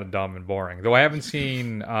kind of dumb and boring. Though I haven't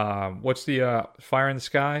seen, what's the Fire in the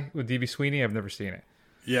Sky with D.B. Sweeney? I've never seen it.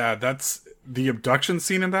 Yeah, that's the abduction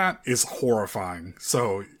scene in that is horrifying.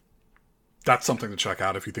 So that's something to check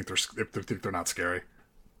out if you think they're not scary.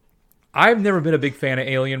 I've never been a big fan of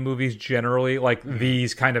alien movies generally, like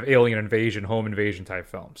these kind of alien invasion, home invasion type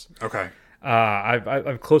films. Okay.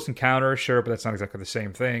 I've Close Encounter, sure, but that's not exactly the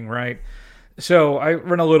same thing, right? So I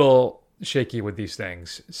run a little shaky with these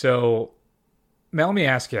things. So, Mel, let me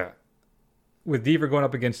ask you, with Dever going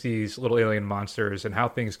up against these little alien monsters and how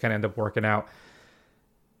things kind of end up working out,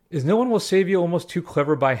 is No One Will Save You almost too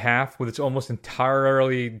clever by half, with its almost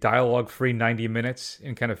entirely dialogue-free 90 minutes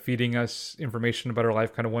and kind of feeding us information about her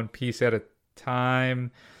life kind of one piece at a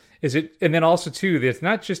time? Is it? And then also, too, it's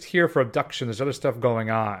not just here for abduction. There's other stuff going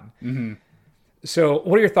on. Mm-hmm. So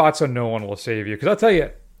what are your thoughts on No One Will Save You? Because I'll tell you,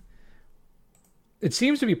 it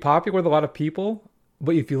seems to be popular with a lot of people,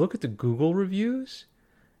 but if you look at the Google reviews,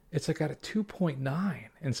 it's like at a 2.9,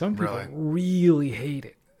 and some people really hate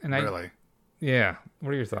it. And yeah.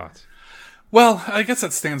 What are your thoughts? Well, I guess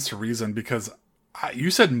that stands to reason because you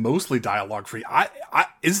said mostly dialogue free.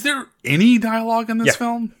 Is there any dialogue in this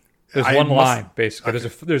film? There's one line basically. Okay.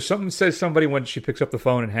 There's something says somebody when she picks up the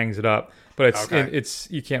phone and hangs it up, but it's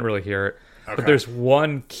you can't really hear it. Okay. But there's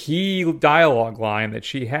one key dialogue line that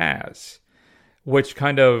she has, which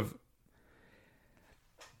kind of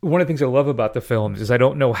one of the things I love about the film is I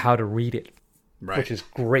don't know how to read it, which is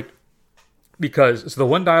great. Because the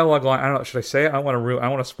one dialogue line, I don't know, should I say it? I don't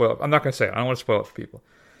want to spoil it. I'm not going to say it. I don't want to spoil it for people.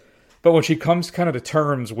 But when she comes kind of to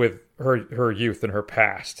terms with her youth and her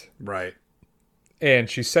past. Right.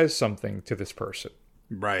 And she says something to this person.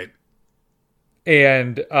 Right.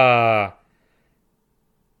 And I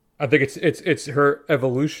think it's her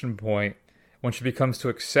evolution point when she becomes to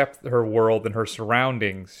accept her world and her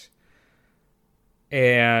surroundings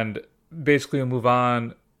and basically move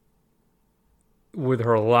on with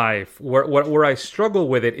her life. Where I struggle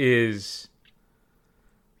with it is,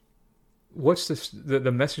 what's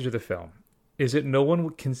the message of the film? Is it not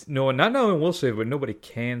no one will save you, but nobody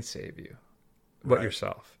can save you but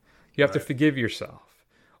yourself. You have to forgive yourself.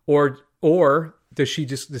 Or does she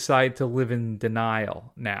just decide to live in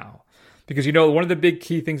denial now? Because, one of the big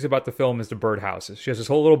key things about the film is the birdhouses. She has this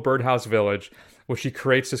whole little birdhouse village where she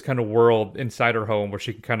creates this kind of world inside her home where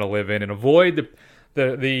she can kind of live in and avoid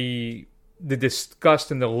the disgust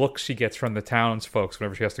and the look she gets from the townsfolk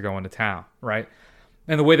whenever she has to go into town, right?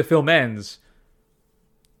 And the way the film ends,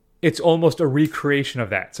 it's almost a recreation of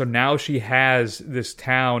that. So now she has this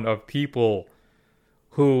town of people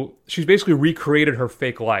who she's basically recreated her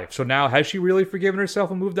fake life. So now, has she really forgiven herself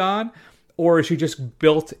and moved on? Or has she just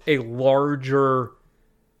built a larger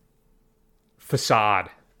facade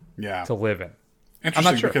to live in? Interesting,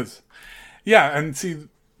 I'm not sure. Because, and see,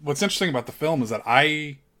 what's interesting about the film is that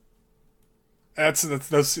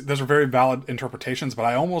those are very valid interpretations, but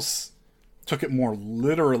I almost took it more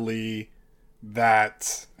literally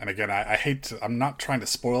that, and again, I'm not trying to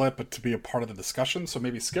spoil it, but to be a part of the discussion, so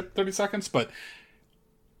maybe skip 30 seconds, but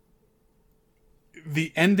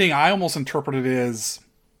the ending, I almost interpreted it as,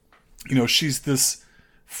 she's this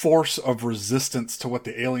force of resistance to what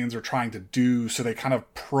the aliens are trying to do, so they kind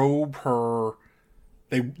of probe her,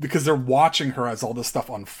 because they're watching her as all this stuff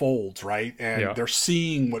unfolds, right? And they're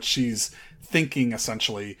seeing what she's thinking,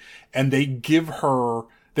 essentially, and they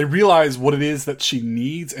realize what it is that she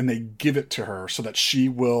needs, and they give it to her so that she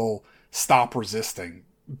will stop resisting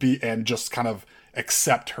and just kind of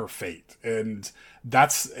accept her fate. And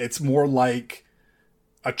it's more like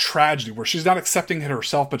a tragedy where she's not accepting it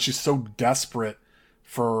herself, but she's so desperate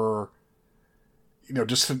for,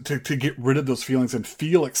 just to get rid of those feelings and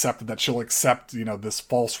feel accepted that she'll accept, this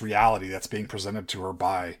false reality that's being presented to her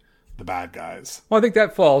by the bad guys. Well, I think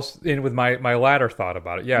that falls in with my latter thought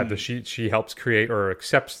about it. Yeah, she helps create or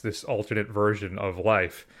accepts this alternate version of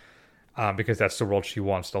life because that's the world she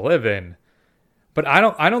wants to live in. But I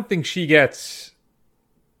don't think she gets,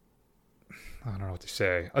 I don't know what to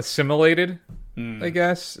say, assimilated, I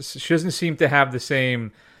guess. She doesn't seem to have the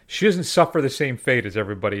same, she doesn't suffer the same fate as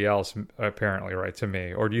everybody else, apparently, right, to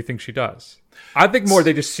me. Or do you think she does? I think more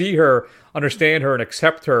they just see her, understand her, and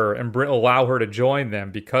accept her, and allow her to join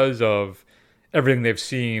them because of everything they've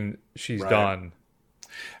seen she's done.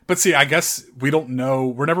 But see, I guess we don't know,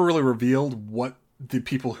 we're never really revealed what the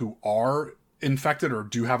people who are infected or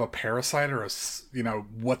do have a parasite or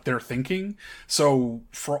what they're thinking. So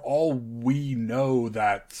for all we know,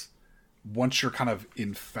 that once you're kind of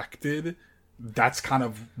infected, that's kind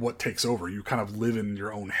of what takes over. You kind of live in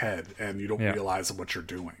your own head and you don't realize what you're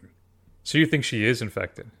doing. So you think she is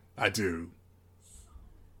infected? I do.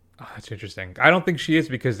 Oh, that's interesting. I don't think she is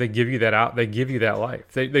because they give you that out. They give you that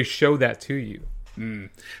life. They show that to you.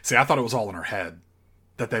 See, I thought it was all in her head.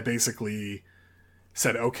 That they basically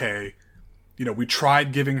said, okay, we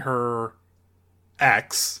tried giving her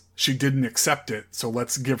X, she didn't accept it, so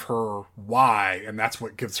let's give her Y, and that's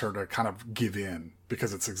what gives her to kind of give in,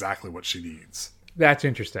 because it's exactly what she needs. That's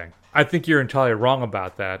interesting. I think you're entirely wrong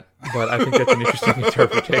about that, but I think that's an interesting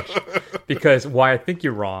interpretation. Because why I think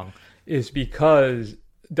you're wrong is because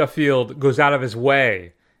Duffield goes out of his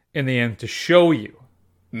way in the end to show you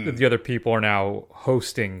that the other people are now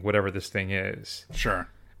hosting whatever this thing is. Sure.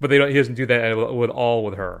 But he doesn't do that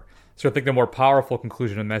with her. So I think the more powerful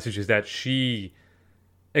conclusion of the message is that she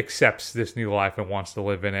accepts this new life and wants to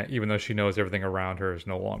live in it, even though she knows everything around her is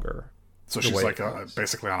no longer. So she's like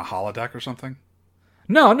basically on a holodeck or something?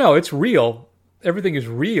 No, it's real. Everything is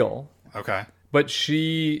real. Okay. But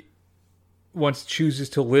she chooses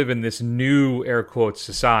to live in this new, air quotes,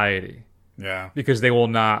 society. Yeah. Because they will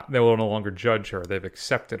no longer judge her. They've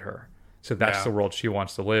accepted her. So that's the world she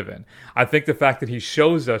wants to live in. I think the fact that he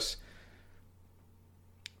shows us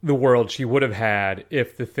the world she would have had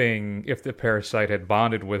if the parasite had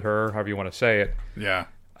bonded with her, however you want to say it. Yeah.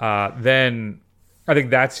 Then I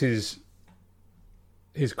think that's his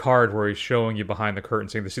card where he's showing you behind the curtain,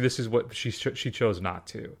 saying, "See, this is what she chose not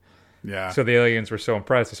to." Yeah. So the aliens were so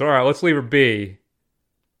impressed. They said, "All right, let's leave her be,"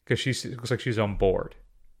 because it looks like she's on board.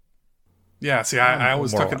 Yeah. See, I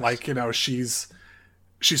always took it like she's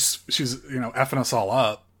effing us all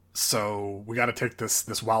up. So we got to take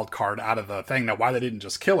this wild card out of the thing. Now, why they didn't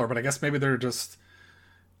just kill her, but I guess maybe they're just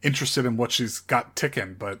interested in what she's got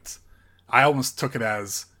ticking. But I almost took it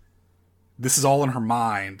as this is all in her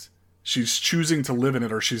mind. She's choosing to live in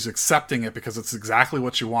it, or she's accepting it because it's exactly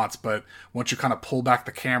what she wants. But once you kind of pull back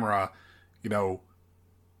the camera,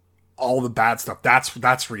 all the bad stuff,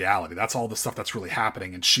 that's reality. That's all the stuff that's really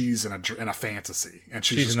happening. And she's in a fantasy, and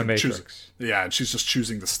she's just in the Matrix. And she's just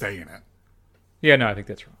choosing to stay in it. Yeah, no, I think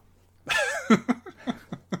that's wrong.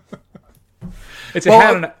 It's a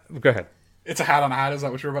hat on a... Go ahead. It's a hat on a hat? Is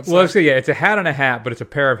that what you were about to say? Well, it's a hat on a hat, but it's a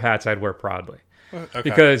pair of hats I'd wear proudly. Okay.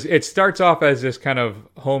 Because it starts off as this kind of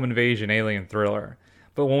home invasion alien thriller.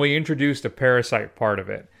 But when we introduce the parasite part of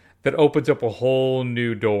it, that opens up a whole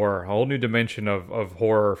new door, a whole new dimension of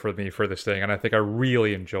horror for me for this thing. And I think I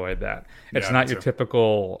really enjoyed that. It's not your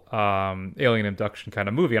typical alien abduction kind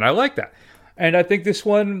of movie. And I like that. And I think this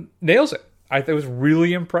one nails it. I was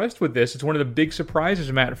really impressed with this. It's one of the big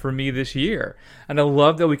surprises, Matt, for me this year. And I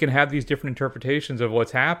love that we can have these different interpretations of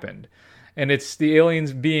what's happened. And it's the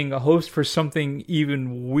aliens being a host for something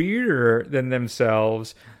even weirder than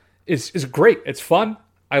themselves is great. It's fun.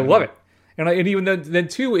 I love it. And even then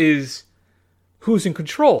too is who's in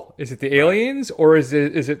control? Is it the aliens or is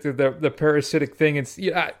it the parasitic thing? It's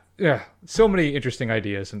so many interesting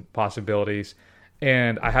ideas and possibilities.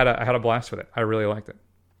 And I had a blast with it. I really liked it.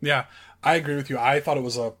 Yeah, I agree with you. I thought it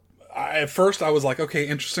was at first I was like, okay,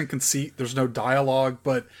 interesting conceit. There's no dialogue,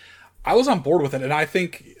 but I was on board with it. And I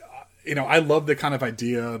think, I love the kind of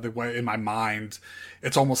idea, the way in my mind,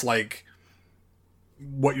 it's almost like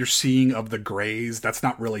what you're seeing of the Greys. That's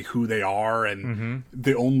not really who they are. And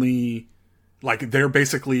the only, they're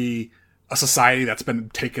basically a society that's been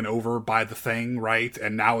taken over by the thing, right?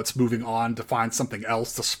 And now it's moving on to find something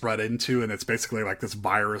else to spread into. And it's basically like this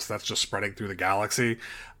virus that's just spreading through the galaxy.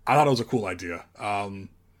 I thought it was a cool idea. And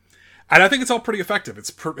I think it's all pretty effective.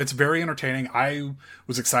 It's very entertaining. I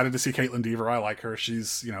was excited to see Caitlin Dever. I like her.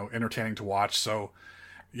 She's, entertaining to watch. So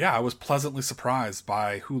Yeah, I was pleasantly surprised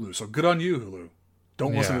by Hulu. So good on you, Hulu.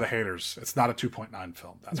 Don't listen to the haters. It's not a 2.9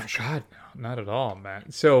 film. That's for sure. God, no, not at all,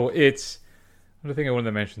 man. So it's another thing I wanted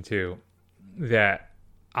to mention too, that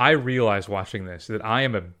I realized watching this that I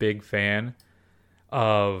am a big fan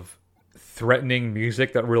of threatening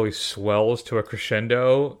music that really swells to a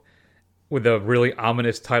crescendo with a really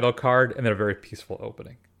ominous title card and then a very peaceful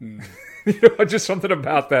opening. Just something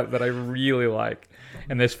about that I really like.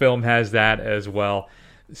 And this film has that as well.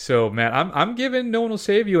 So, man, I'm giving No One Will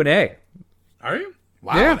Save You an A. Are you?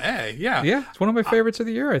 Wow, yeah. An A, yeah. Yeah, it's one of my favorites of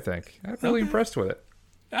the year, I think. I'm really impressed with it.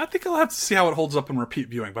 I think I'll have to see how it holds up in repeat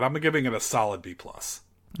viewing, but I'm giving it a solid B+.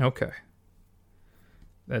 Okay.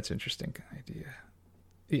 That's interesting idea.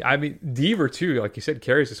 Yeah, I mean, Deaver, too, like you said,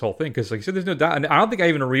 carries this whole thing. Because, like you said, there's no doubt. And I don't think I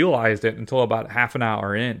even realized it until about half an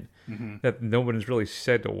hour in that no one has really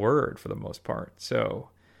said a word for the most part. So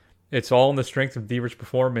it's all in the strength of Deaver's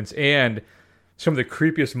performance and some of the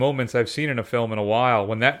creepiest moments I've seen in a film in a while.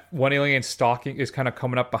 When that one alien stalking is kind of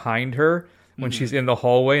coming up behind her when she's in the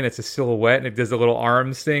hallway and it's a silhouette and it does the little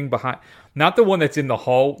arms thing behind. Not the one that's in the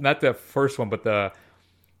hall, not the first one, but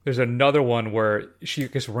there's another one where she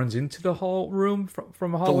just runs into the hall room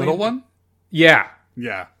from a hallway. The little one? Yeah.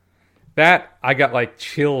 Yeah. That, I got like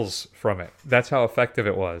chills from it. That's how effective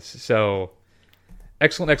it was. So,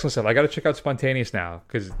 excellent stuff. I got to check out Spontaneous now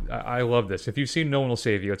because I love this. If you've seen No One Will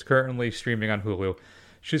Save You, it's currently streaming on Hulu.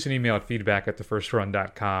 Shoot us an email at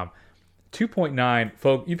feedback@thefirstrun.com. 2.9,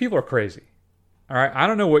 folks, you people are crazy. All right? I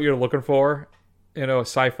don't know what you're looking for in a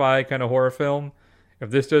sci-fi kind of horror film. If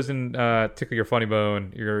this doesn't tickle your funny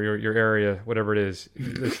bone, your area, whatever it is,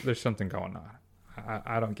 there's something going on.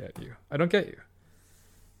 I don't get you. I don't get you.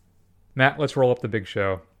 Matt, let's roll up the big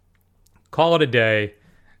show. Call it a day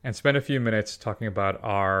and spend a few minutes talking about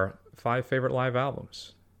our 5 favorite live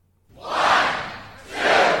albums. 1, 2,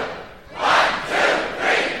 1, 2,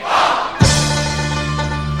 3,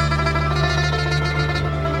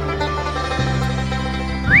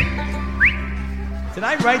 4. Did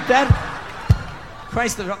I write that?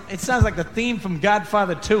 Christ, it sounds like the theme from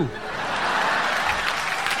Godfather 2.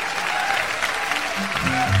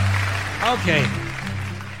 Okay.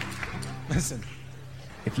 Listen,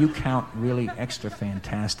 if you count really extra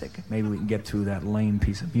fantastic, maybe we can get through that lame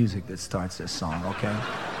piece of music that starts this song, okay?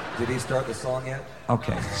 Did he start the song yet?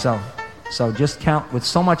 Okay, so just count with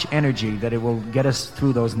so much energy that it will get us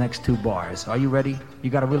through those next 2 bars. Are you ready? You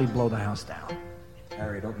gotta really blow the house down.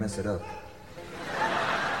 Harry, don't mess it up.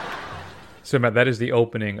 So, Matt, that is the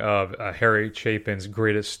opening of Harry Chapin's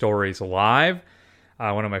Greatest Stories Live.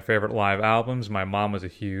 One of my favorite live albums. My mom was a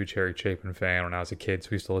huge Harry Chapin fan when I was a kid, so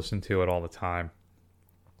we used to listen to it all the time.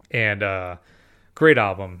 And great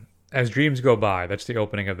album. As Dreams Go By, that's the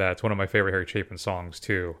opening of that. It's one of my favorite Harry Chapin songs,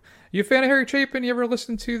 too. You a fan of Harry Chapin? You ever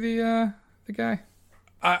listen to the guy?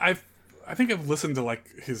 I think I've listened to like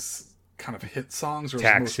his kind of hit songs or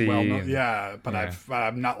Taxi. His most well-known. Yeah, but Yeah.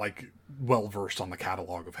 I'm not like well versed on the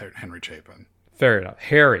catalog of Henry Chapin. Fair enough.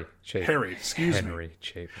 Harry Chapin. Harry, excuse me. Henry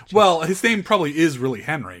Chapin. Well, his name probably is really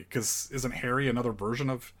Henry, because isn't Harry another version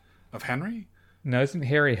of Henry? No, isn't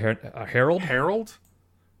Harry Harold? Harold?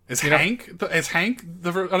 Is Hank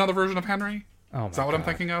another version of Henry? Oh, is that what I'm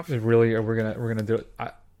thinking of? Really? We're gonna do it.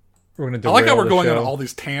 We're gonna do. I like how we're going on all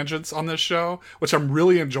these tangents on this show, which I'm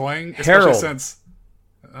really enjoying, especially Harold. since.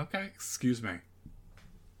 Okay, excuse me.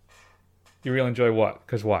 You really enjoy what?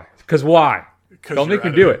 Because why? Because why? Don't make me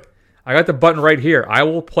editor. do it. I got the button right here. I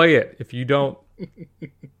will play it if you don't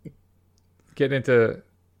get into.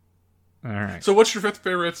 All right. So, what's your 5th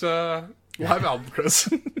favorite live album, Chris?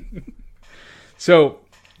 So,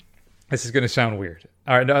 this is going to sound weird.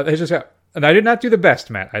 All right. No, and I did not do the best,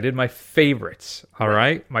 Matt. I did my favorites. All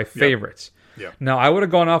right. My favorites. Yep. Now, I would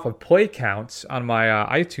have gone off of play counts on my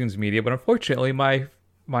iTunes media, but unfortunately, my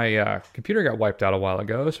computer got wiped out a while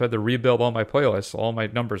ago, so I had to rebuild all my playlists. All my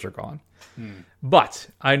numbers are gone. But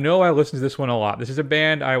I know I listened to this one a lot. This is a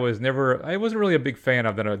band I wasn't really a big fan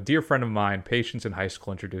of. That a dear friend of mine, Patience in high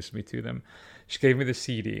school, introduced me to them. She gave me the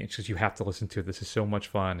CD, and she says, "You have to listen to it. This is so much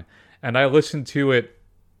fun." And I listened to it.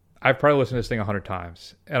 I've probably listened to this thing 100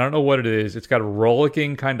 times. And I don't know what it is. It's got a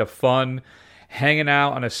rollicking kind of fun, hanging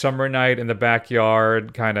out on a summer night in the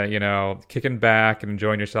backyard, kind of, kicking back and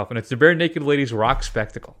enjoying yourself. And it's the Bare Naked Ladies rock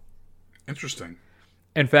spectacle. Interesting.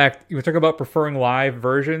 In fact, you talk about preferring live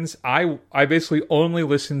versions. I basically only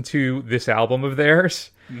listen to this album of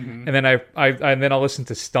theirs, and then I'll listen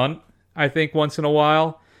to Stunt. I think once in a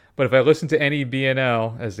while, but if I listen to any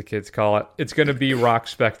BNL, as the kids call it, it's going to be Rock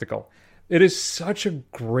Spectacle. It is such a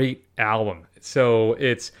great album. So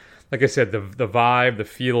it's like I said, the vibe, the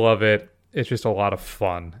feel of it. It's just a lot of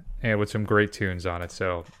fun, and with some great tunes on it.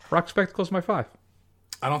 So Rock Spectacle is my 5.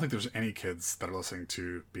 I don't think there's any kids that are listening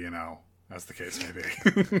to B&O, as the case may be.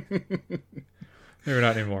 Maybe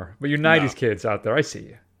not anymore. But you 90s kids out there, I see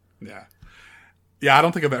you. Yeah. Yeah, I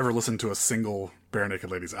don't think I've ever listened to a single Bare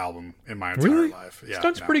Naked Ladies album in my entire life. Yeah,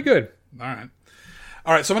 Stunt's pretty good. All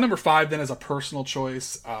right, so my number 5 then is a personal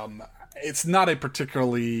choice. It's not a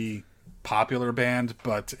particularly popular band,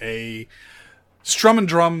 but a strum and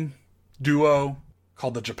drum duo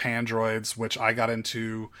called the Japan Droids, which I got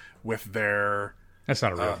into with their... That's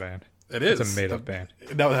not a real band. It is. It's a made-up band.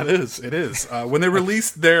 No, it is. When they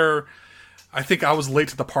released their... I think I was late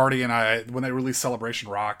to the party, and when they released Celebration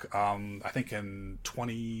Rock, I think in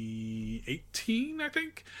 2018, I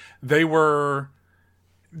think, they were,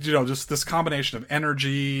 just this combination of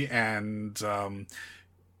energy and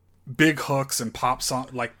big hooks and pop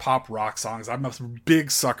rock songs. I'm a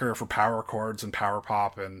big sucker for power chords and power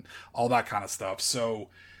pop and all that kind of stuff. So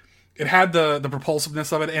it had the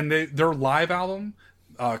propulsiveness of it, and their live album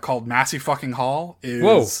called Massey Fucking Hall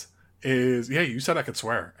is you said I could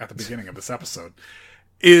swear at the beginning of this episode,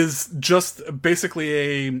 is just basically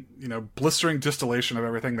a blistering distillation of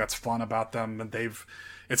everything that's fun about them. And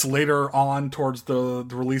it's later on towards the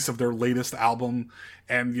release of their latest album,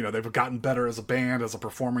 and they've gotten better as a band, as a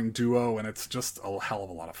performing duo, and it's just a hell of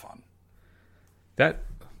a lot of fun.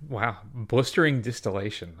 Blistering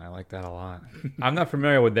distillation, I like that a lot. I'm not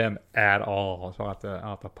familiar with them at all, so I'll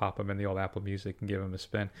have to pop them in the old Apple Music and give them a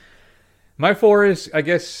spin. My 4 is, I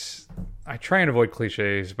guess, I try and avoid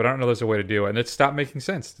cliches, but I don't know there's a way to do it. And it's Stop Making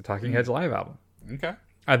Sense, the Talking Heads live album. Okay.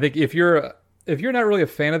 I think if you're not really a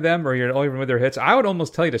fan of them, or you're not even with their hits, I would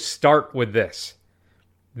almost tell you to start with this.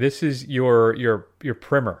 This is your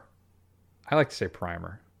primer. I like to say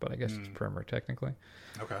primer, but I guess it's primer technically.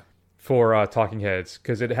 Okay. For Talking Heads,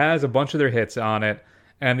 because it has a bunch of their hits on it,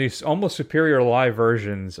 and these almost superior live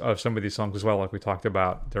versions of some of these songs as well, like we talked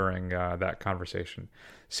about during that conversation.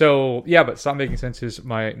 So, yeah, but Stop Making Sense is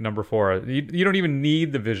my number 4. You don't even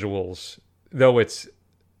need the visuals, though it's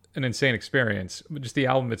an insane experience. But just the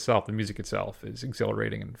album itself, the music itself, is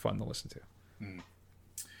exhilarating and fun to listen to.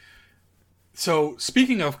 So,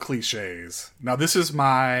 speaking of cliches, now this is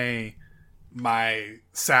my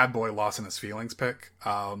sad boy lost in his feelings pick.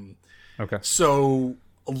 Okay. So,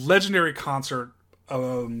 a legendary concert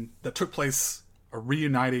that took place, a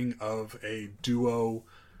reuniting of a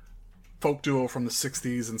folk duo from the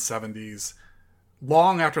 60s and 70s,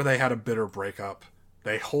 long after they had a bitter breakup.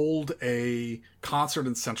 They hold a concert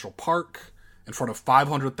in Central Park in front of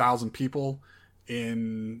 500,000 people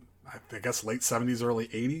in, I guess, late 70s, early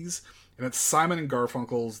 80s. And it's Simon and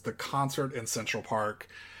Garfunkel's The Concert in Central Park.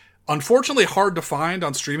 Unfortunately, hard to find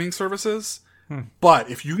on streaming services,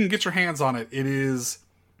 but if you can get your hands on it, it is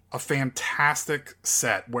a fantastic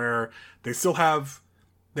set where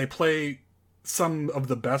they play some of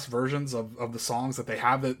the best versions of the songs that they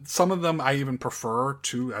have. That some of them I even prefer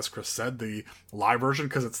to, as Chris said, the live version,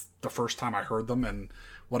 because it's the first time I heard them and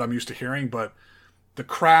what I'm used to hearing. But the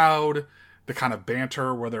crowd, the kind of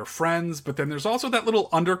banter where they're friends, but then there's also that little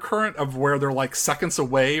undercurrent of where they're like seconds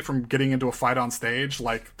away from getting into a fight on stage,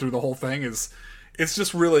 like through the whole thing.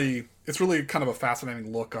 It's really kind of a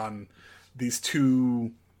fascinating look on these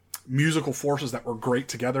two musical forces that were great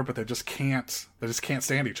together, but they just can't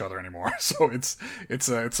stand each other anymore. So it's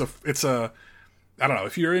a I don't know,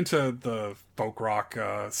 if you're into the folk rock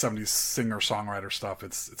 70s singer songwriter stuff,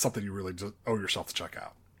 it's something you really just owe yourself to check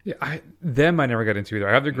out. Yeah, I never got into either.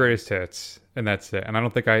 I have their greatest hits, and that's it. And I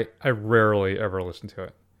don't think I rarely ever listen to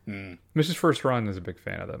it. Mrs. First Run is a big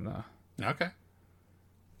fan of them though. Okay.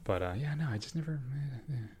 But I just never.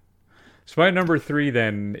 So my number 3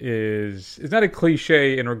 then it's not a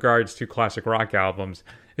cliche in regards to classic rock albums.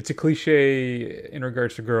 It's a cliche in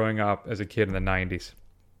regards to growing up as a kid in the 90s.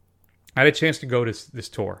 I had a chance to go to this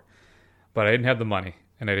tour, but I didn't have the money,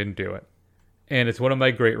 and I didn't do it. And it's one of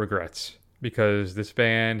my great regrets, because this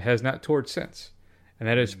band has not toured since. And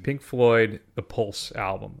that is Pink Floyd, the Pulse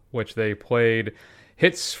album, which they played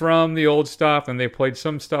hits from the old stuff, and they played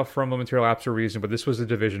some stuff from A Material Absolute Reason, but this was the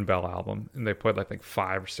Division Bell album, and they played, I think,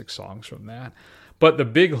 5 or 6 songs from that. But the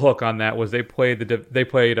big hook on that was they played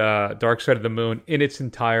Dark Side of the Moon in its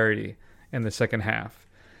entirety in the second half.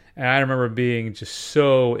 And I remember being just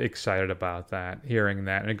so excited about that, hearing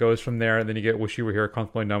that. And it goes from there, and then you get Wish You Were Here,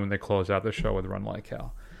 Comfortably Numb, and they close out the show with Run Like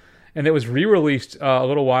Hell. And it was re-released a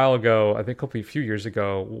little while ago, I think a few years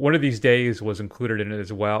ago. One of These Days was included in it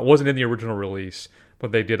as well. It wasn't in the original release,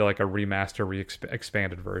 but they did like a remaster,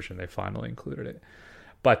 expanded version. They finally included it.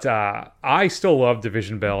 But I still love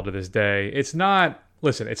Division Bell to this day. It's not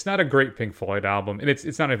a great Pink Floyd album, and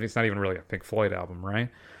it's not even really a Pink Floyd album, right?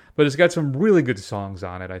 But it's got some really good songs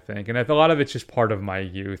on it, I think. And a lot of it's just part of my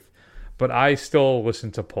youth. but I still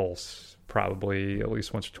listen to Pulse probably at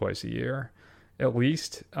least once or twice a year, at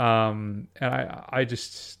least. And I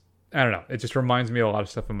just, I don't know. It just reminds me of a lot of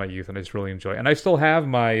stuff in my youth, and I just really enjoy it. And I still have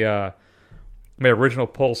my my original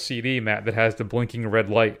Pulse CD, Matt, that has the blinking red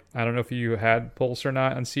light. I don't know if you had Pulse or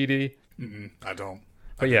not on CD. I don't.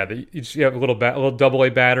 But yeah, you have a little AA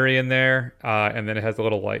battery in there, and then it has a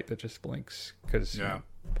little light that just blinks because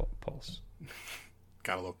Pulse.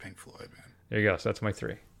 Gotta love Pink Floyd, man. There you go. So that's my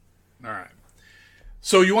 3. All right.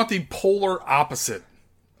 So you want the polar opposite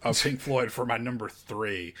of Pink Floyd for my number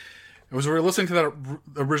 3. It was we were listening to that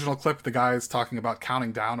original clip. The guy is talking about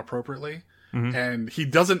counting down appropriately. And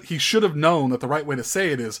he should have known that the right way to say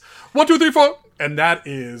it is 1, 2, 3, 4. And that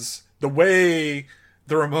is the way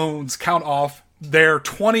the Ramones count off their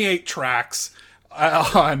 28 tracks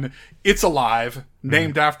on It's Alive,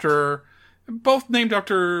 named after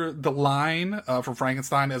the line from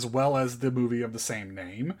Frankenstein, as well as the movie of the same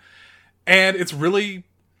name. And it's really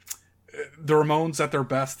the Ramones at their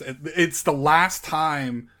best. It's the last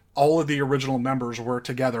time all of the original members were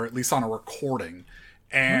together, at least on a recording.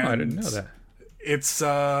 And I didn't know that. It's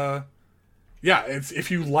it's if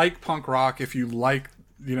you like punk rock, if you like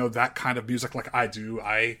that kind of music like I do,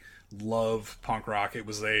 I love punk rock. It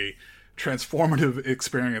was a transformative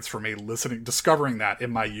experience for me discovering that in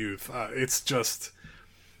my youth. It's just,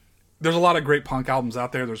 there's a lot of great punk albums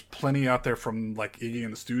out there. There's plenty out there from like Iggy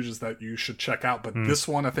and the Stooges that you should check out, but this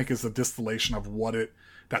one I think is the distillation of what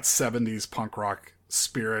that 70s punk rock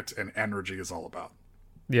spirit and energy is all about.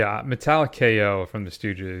 Yeah, Metallic KO from the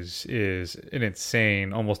Stooges is an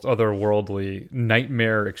insane, almost otherworldly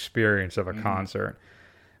nightmare experience of a concert.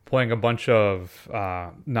 Playing a bunch of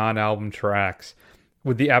non-album tracks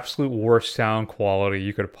with the absolute worst sound quality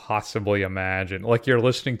you could possibly imagine. Like you're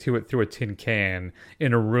listening to it through a tin can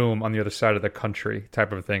in a room on the other side of the country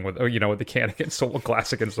type of thing with the can against the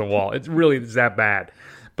glass against the wall. It's really that bad.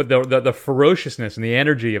 But the ferociousness and the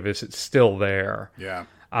energy of this, it's still there. Yeah.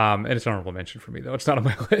 And it's an honorable mention for me, though. It's not on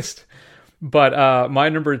my list. But my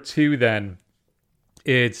number 2, then,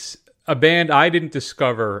 it's a band I didn't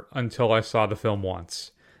discover until I saw the film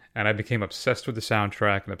once. And I became obsessed with the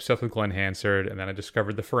soundtrack and obsessed with Glenn Hansard. And then I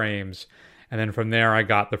discovered the Frames. And then from there, I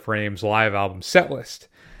got the Frames live album set list.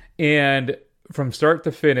 And from start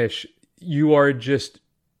to finish, you are just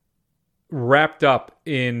wrapped up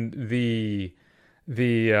in the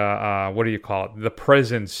what do you call it? The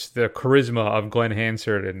presence, the charisma of Glenn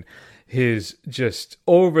Hansard and his just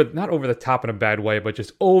not over the top in a bad way, but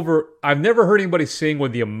just I've never heard anybody sing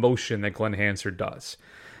with the emotion that Glenn Hansard does.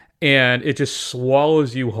 And it just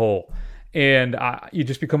swallows you whole. And you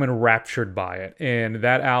just become enraptured by it. And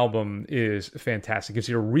that album is fantastic. It gives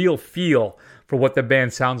you a real feel for what the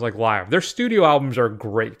band sounds like live. Their studio albums are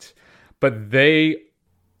great, but they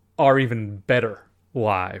are even better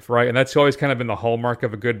live, right? And that's always kind of been the hallmark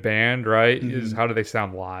of a good band, right? Is how do they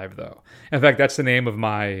sound live, though? In fact, that's the name of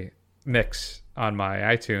my mix on my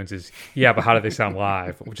iTunes is, but how do they sound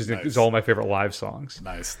live? Which is all my favorite live songs.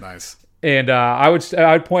 Nice. And I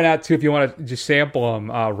would point out, too, if you want to just sample them,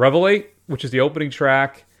 Revelate, which is the opening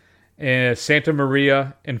track, and Santa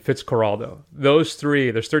Maria and Fitzcarraldo. Those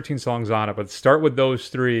 3, there's 13 songs on it, but start with those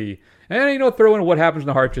 3. And, throw in What Happens When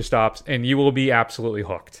the Heart Just Stops, and you will be absolutely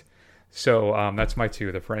hooked. So that's my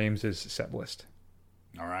 2. The Frames is set list.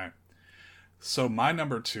 All right. So my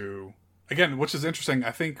number 2, again, which is interesting,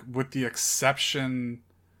 I think with the exception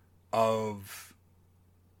of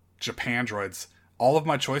Japandroids, all of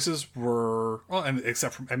my choices were,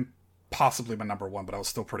 except for, and possibly my number 1, but I was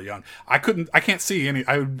still pretty young. I can't see any,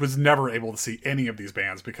 I was never able to see any of these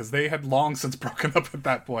bands because they had long since broken up at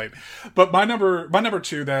that point. But my number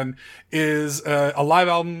 2 then is a live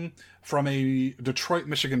album from a Detroit,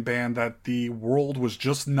 Michigan band that the world was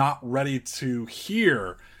just not ready to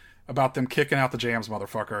hear about them kicking out the jams,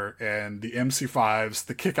 motherfucker. And the MC5s,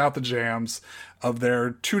 the kick out the jams of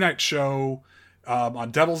their 2-night show on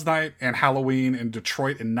Devil's Night and Halloween in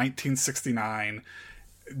Detroit in 1969.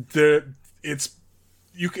 It's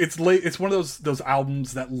one of those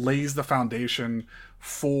albums that lays the foundation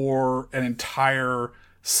for an entire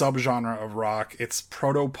subgenre of rock. It's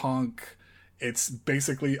proto-punk. It's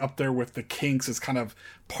basically up there with the Kinks as kind of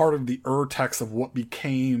part of the text of what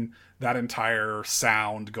became that entire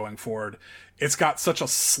sound going forward. It's got such a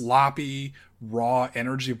sloppy, raw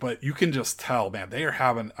energy, but you can just tell, man, they are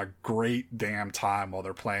having a great damn time while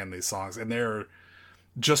they're playing these songs. And they're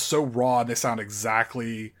just so raw, and they sound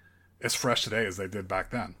exactly as fresh today as they did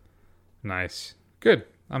back then. Nice. Good.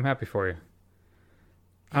 I'm happy for you.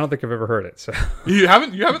 I don't think I've ever heard it. So You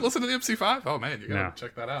haven't listened to the MC5? Oh, man, you got to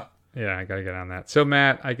check that out. Yeah, I got to get on that. So,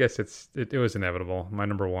 Matt, I guess it was inevitable. My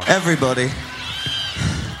number 1. Everybody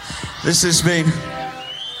This has been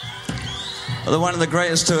one of the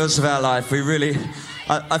greatest tours of our life. We really...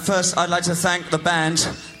 I'd like to thank the band.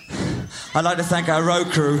 I'd like to thank our road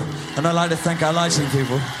crew. And I'd like to thank our lighting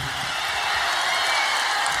people.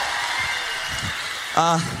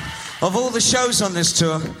 Of all the shows on this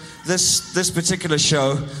tour, this particular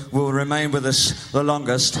show will remain with us the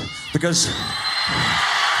longest because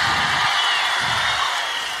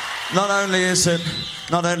not only is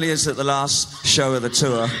it the last show of the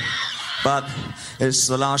tour, but it's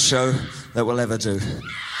the last show that we'll ever do.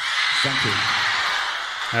 Thank you.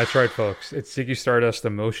 That's right, folks. It's Ziggy Stardust,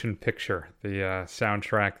 the motion picture, the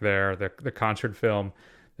soundtrack there, the concert film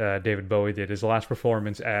that David Bowie did, his last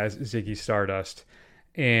performance as Ziggy Stardust.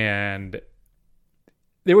 And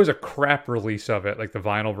there was a crap release of it, like the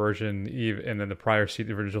vinyl version, and then the prior CD,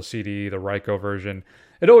 the original CD, the Ryko version.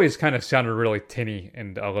 It always kind of sounded really tinny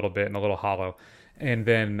and a little bit and a little hollow. And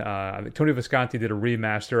then Tony Visconti did a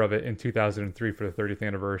remaster of it in 2003 for the 30th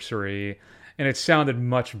anniversary, and it sounded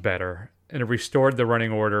much better. And it restored the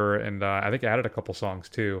running order, and I think added a couple songs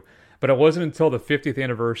too. But it wasn't until the 50th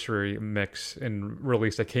anniversary mix and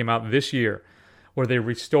release that came out this year where they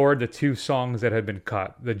restored the two songs that had been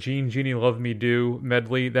cut. The Gene Genie Love Me Do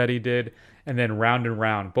medley that he did, and then Round and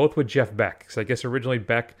Round, both with Jeff Beck. So I guess originally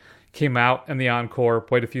Beck came out in the encore,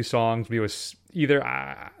 played a few songs, but he was either...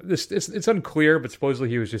 it's unclear, but supposedly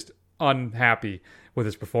he was just unhappy with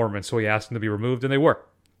his performance, so he asked them to be removed, and they were.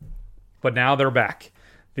 But now they're back.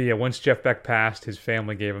 Once Jeff Beck passed, his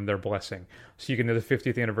family gave him their blessing. So you can, do the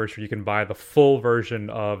 50th anniversary, you can buy the full version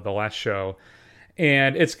of the last show.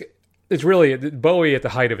 And it's really Bowie at the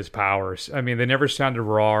height of his powers. I mean, they never sounded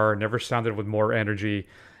raw, never sounded with more energy,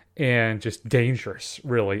 and just dangerous,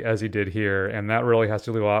 really, as he did here. And that really has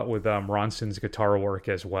to do a lot with Ronson's guitar work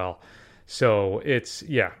as well. So it's,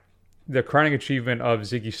 the crowning achievement of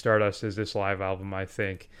Ziggy Stardust is this live album, I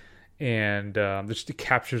think. And just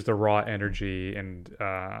captures the raw energy and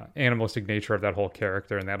animalistic nature of that whole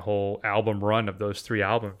character and that whole album run of those three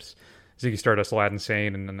albums. Ziggy Stardust, Aladdin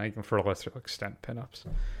Sane, and then even for a lesser extent, Pinups.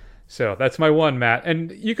 So that's my one, Matt.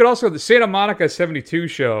 And you could also, the Santa Monica 72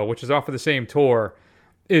 show, which is off of the same tour,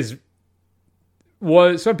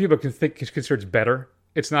 was some people consider it's better.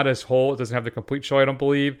 It's not as whole. It doesn't have the complete show, I don't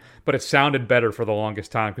believe, but it sounded better for the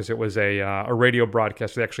longest time because it was a radio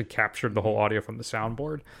broadcast that actually captured the whole audio from the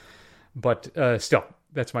soundboard. But still,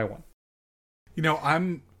 that's my one. You know,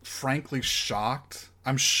 I'm frankly shocked.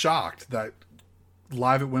 I'm shocked that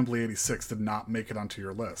Live at Wembley 86 did not make it onto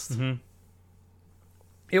your list. Mm-hmm.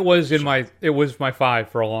 It was my 5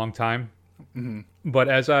 for a long time. Mm-hmm. But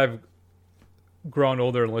as I've grown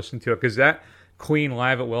older and listened to it, because that Queen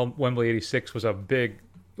Live at Wembley 86 was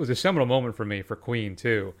a seminal moment for me, for Queen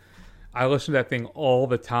too. I listened to that thing all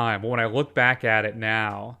the time. But when I look back at it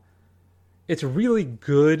now, it's really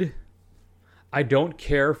good. I don't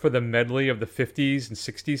care for the medley of the 50s and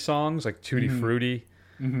 60s songs, like Tutti Frutti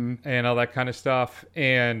and all that kind of stuff.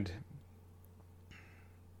 And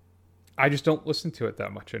I just don't listen to it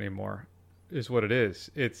that much anymore, is what it is.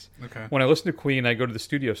 It's okay. When I listen to Queen, I go to the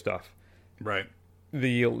studio stuff. Right.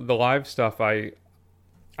 The live stuff, I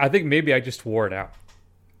think maybe I just wore it out.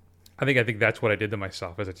 I think that's what I did to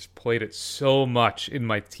myself, is I just played it so much in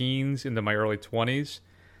my teens, into my early 20s.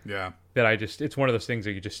 Yeah. That it's one of those things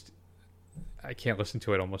that I can't listen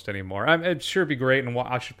to it almost anymore. It'd sure be great, and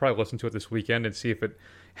I should probably listen to it this weekend and see if it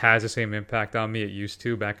has the same impact on me it used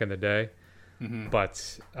to back in the day. Mm-hmm.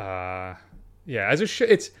 But as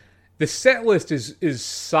it's the set list is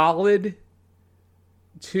solid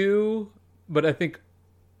too, but I think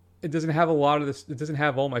it doesn't have a lot of this. It doesn't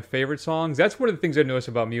have all my favorite songs. That's one of the things I noticed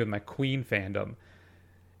about me with my Queen fandom,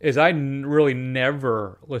 is I really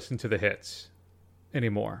never listen to the hits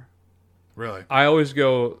anymore. Really, I always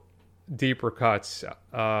go deeper cuts,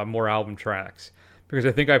 more album tracks, because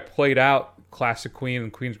I think I played out classic Queen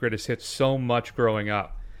and Queen's greatest hits so much growing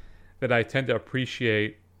up that I tend to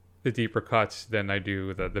appreciate the deeper cuts than I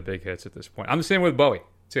do the big hits at this point. I'm the same with Bowie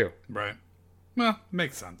too. Right. Well,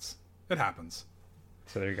 makes sense. It happens.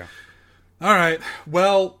 So there you go. All right.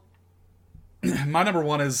 Well, my number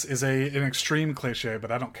one is an extreme cliche,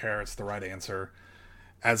 but I don't care. It's the right answer.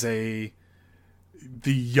 As the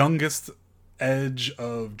youngest edge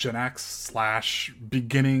of Gen X /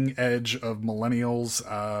 beginning edge of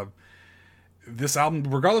millennials, this album,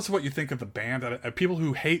 regardless of what you think of the band, people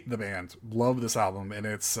who hate the band love this album, and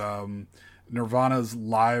it's Nirvana's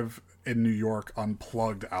Live in New York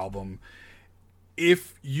Unplugged album.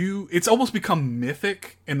 It's almost become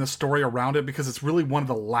mythic in the story around it, because it's really one of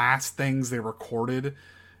the last things they recorded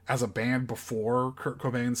as a band before Kurt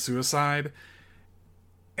Cobain's suicide.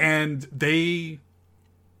 And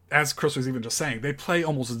as Chris was even just saying, they play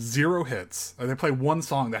almost 0 hits. They play one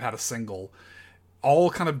song that had a single,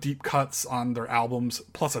 all kind of deep cuts on their albums,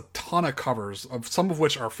 plus a ton of covers, of some of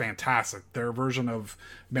which are fantastic. Their version of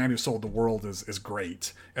Man Who Sold the World is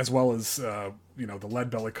great, as well as the Lead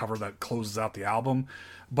Belly cover that closes out the album.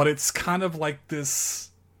 But it's kind of like this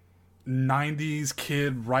 90s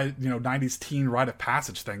kid, 90s teen rite of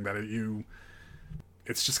passage thing that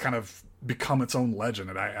it's just kind of become its own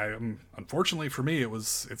legend. And I unfortunately for me,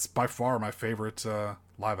 it's by far my favorite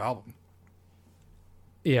live album.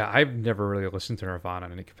 Yeah, I've never really listened to Nirvana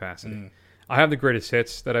in any capacity. I have the greatest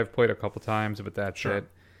hits that I've played a couple times, but that's it.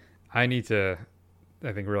 I need to,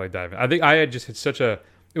 I think, really dive in. I think I had just hit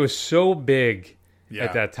it was so big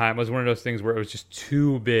at that time. It was one of those things where it was just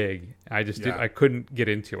too big. I just I couldn't get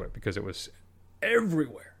into it because it was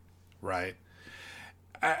everywhere. Right.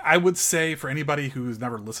 I would say for anybody who's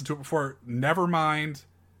never listened to it before, never mind.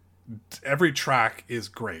 Every track is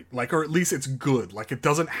great, or at least it's good. It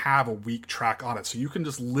doesn't have a weak track on it, so you can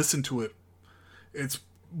just listen to it. It's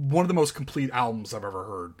one of the most complete albums I've ever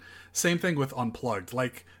heard. Same thing with Unplugged.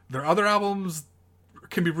 Their other albums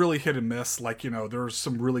can be really hit and miss. There's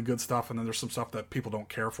some really good stuff, and then there's some stuff that people don't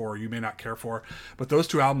care for, or you may not care for. But those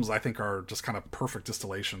 2 albums, I think, are just kind of perfect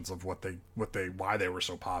distillations of why they were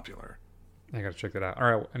so popular. I gotta check that out.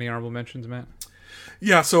 All right, any honorable mentions, Matt?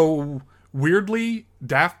 Yeah, so weirdly,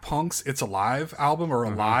 Daft Punk's It's Alive album, or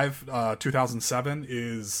Alive 2007,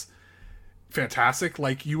 is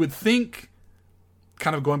fantastic. You would think,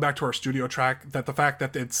 kind of going back to our studio track, that the fact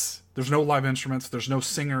that there's no live instruments, there's no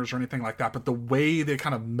singers or anything like that, but the way they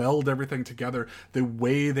kind of meld everything together, the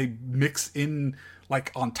way they mix in,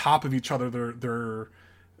 on top of each other,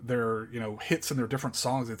 their hits and their different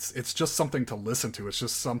songs, it's just something to listen to. It's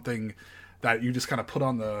just something that you just kind of put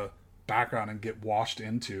on the background and get washed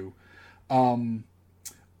into.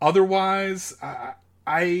 Otherwise,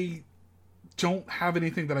 I don't have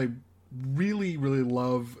anything that I really, really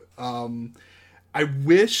love. I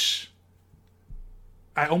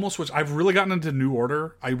almost wish I've really gotten into New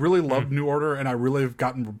Order. I really loved New Order, and I really have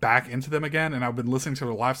gotten back into them again, and I've been listening to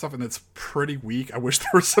their live stuff, and it's pretty weak. I wish there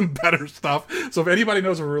was some better stuff. So if anybody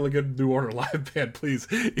knows a really good New Order live band, please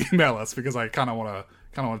email us, because I kind of want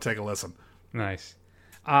to take a listen. Nice.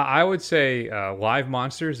 I would say Live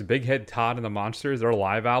Monsters, Big Head Todd and the Monsters, their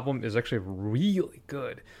live album is actually really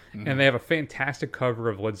good. And they have a fantastic cover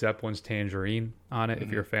of Led Zeppelin's Tangerine on it,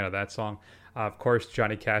 if you're a fan of that song. Of course,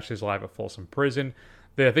 Johnny Cash is live at Folsom Prison.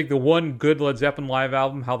 I think the one good Led Zeppelin live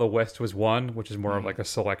album, How the West Was Won, which is more of a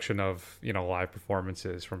selection of live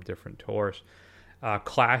performances from different tours.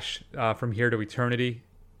 Clash, From Here to Eternity,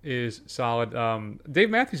 is solid. Dave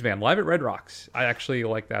Matthews Band, live at Red Rocks. I actually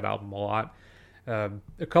like that album a lot.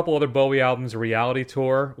 A couple other Bowie albums, Reality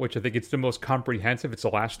Tour, which I think it's the most comprehensive. It's the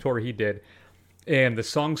last tour he did. And the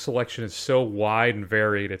song selection is so wide and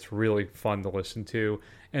varied, it's really fun to listen to.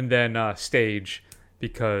 And then Stage,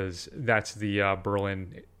 because that's the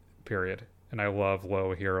Berlin period. And I love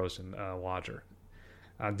Low, Heroes, and Lodger.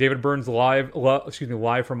 David Byrne's live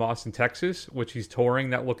from Austin, Texas, which he's touring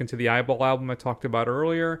that Look Into the Eyeball album I talked about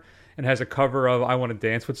earlier, and has a cover of I Want to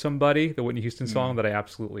Dance with Somebody, the Whitney Houston song that I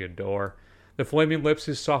absolutely adore. The Flaming Lips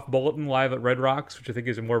is Soft Bulletin live at Red Rocks, which I think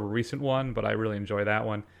is more of a recent one, but I really enjoy that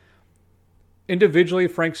one. Individually,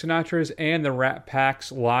 Frank Sinatra's and the Rat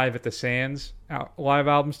Pack's live at the Sands live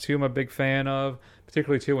albums, too, I'm a big fan of.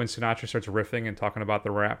 Particularly, too, when Sinatra starts riffing and talking about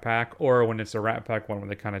the Rat Pack, or when it's the Rat Pack one when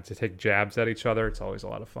they kind of take jabs at each other. It's always a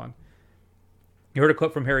lot of fun. You heard a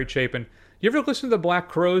clip from Harry Chapin. You ever listen to the Black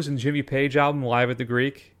Crowes and Jimmy Page album live at the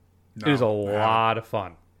Greek? No, it is a lot of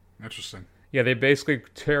fun. Interesting. Yeah, they basically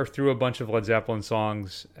tear through a bunch of Led Zeppelin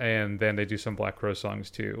songs, and then they do some Black Crowes songs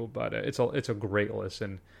too. But it's a great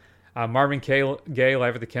listen. Marvin Gaye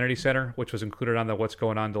live at the Kennedy Center, which was included on the What's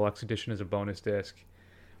Going On Deluxe Edition as a bonus disc.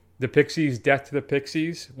 The Pixies' Death to the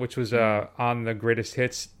Pixies, which was on the Greatest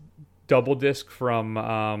Hits double disc from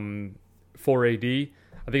 4AD.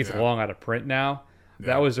 I think it's long out of print now. Yeah.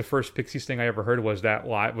 That was the first Pixies thing I ever heard was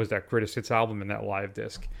that Greatest Hits album and that live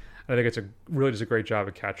disc. And I think it's really does a great job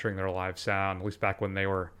of capturing their live sound, at least back when they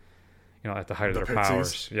were, at the height of their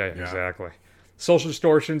powers. Yeah, exactly. Social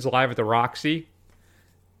Distortions live at the Roxy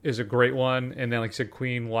is a great one. And then, like I said,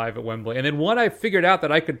 Queen live at Wembley. And then one I figured out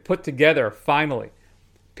that I could put together, finally.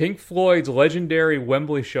 Pink Floyd's legendary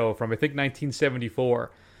Wembley show from, I think,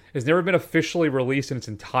 1974 has never been officially released in its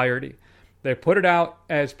entirety. They put it out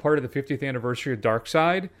as part of the 50th anniversary of Dark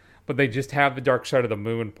Side, but they just have the Dark Side of the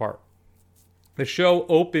Moon part. The show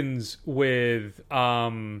opens with,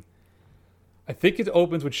 I think it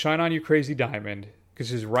opens with Shine On You Crazy Diamond,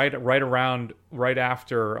 because it's right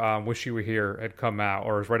after Wish You Were Here had come out,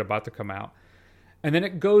 or is right about to come out. And then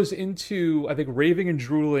it goes into, I think, Raving and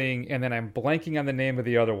Drooling, and then I'm blanking on the name of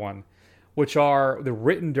the other one, which are the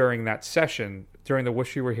written during that session, during the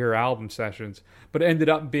Wish You Were Here album sessions, but ended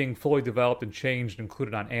up being fully developed and changed and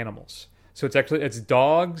included on animals. So it's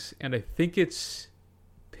dogs, and I think it's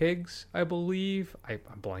pigs, I believe. I'm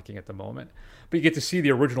blanking at the moment. But you get to see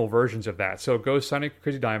the original versions of that. So it goes Sonic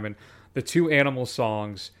Crazy Diamond, the 2 animal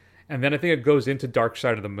songs, and then I think it goes into Dark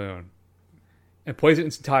Side of the Moon and plays it in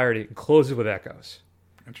its entirety and closes with echoes.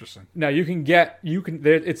 Interesting. Now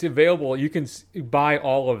it's available. You can buy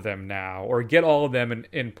all of them now, or get all of them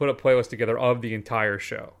and put a playlist together of the entire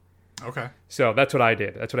show. Okay. So that's what I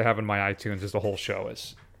did. That's what I have in my iTunes, is the whole show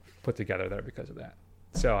is put together there because of that.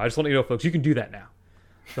 So I just want you to know, folks, you can do that now.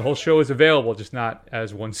 The whole show is available, just not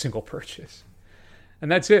as one single purchase.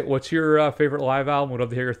 And that's it. What's your favorite live album? We'd love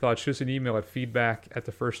to hear your thoughts. Shoot us an email at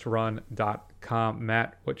feedback@thefirstrun.com.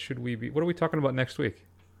 Matt, what are we talking about next week?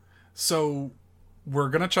 So we're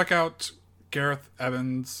going to check out Gareth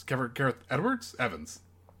Edwards.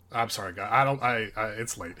 I'm sorry, guys.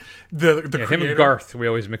 It's late. The creator, him and Garth, we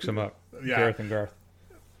always mix them up. Yeah. Gareth and Garth.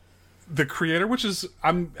 The creator, which is,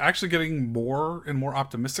 I'm actually getting more and more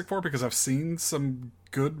optimistic for, because I've seen some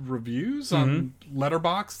good reviews on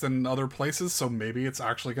Letterboxd and other places, so maybe it's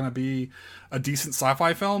actually going to be a decent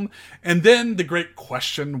sci-fi film. And then the great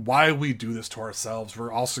question, why we do this to ourselves,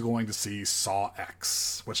 we're also going to see Saw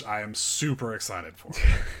X, which I am super excited for.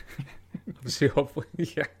 See, hopefully,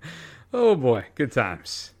 yeah. Oh boy, good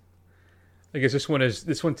times. I guess this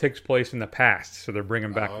one takes place in the past, so they're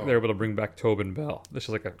able to bring back Tobin Bell. This is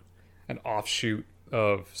like an offshoot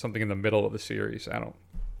of something in the middle of the series.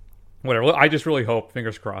 Whatever. I just really hope,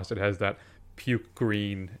 fingers crossed, it has that puke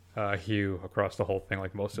green hue across the whole thing,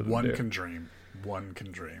 like most of them do. One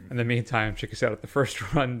can dream. In the meantime, check us out at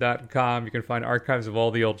thefirstrun.com. You can find archives of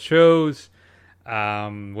all the old shows.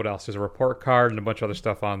 What else? There's a report card and a bunch of other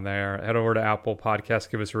stuff on there. Head over to Apple Podcasts,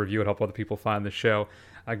 give us a review. It help other people find the show.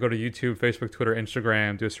 Go to YouTube, Facebook, Twitter,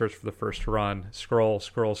 Instagram. Do a search for The First Run. Scroll.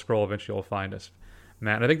 Eventually you'll find us.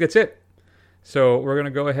 Matt, and I think that's it. So we're going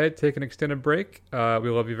to go ahead, take an extended break. We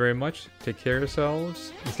love you very much. Take care of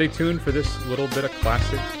yourselves. And stay tuned for this little bit of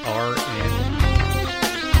classic R&B.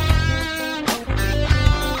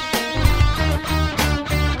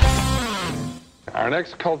 Our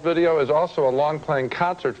next cult video is also a long-playing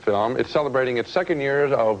concert film. It's celebrating its second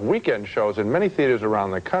year of weekend shows in many theaters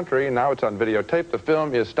around the country. Now it's on videotape. The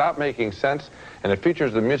film is Stop Making Sense, and it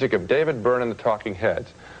features the music of David Byrne and the Talking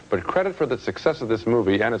Heads. But credit for the success of this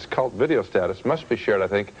movie and its cult video status must be shared, I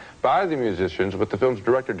think, by the musicians with the film's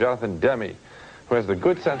director, Jonathan Demme, who has the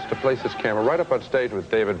good sense to place his camera right up on stage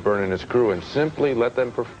with David Byrne and his crew and simply let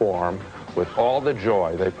them perform with all the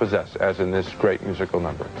joy they possess, as in this great musical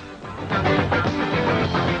number.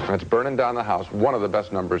 It's Burning Down the House, one of the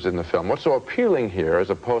best numbers in the film. What's so appealing here, as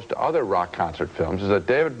opposed to other rock concert films, is that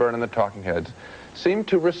David Byrne and the Talking Heads seem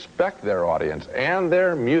to respect their audience and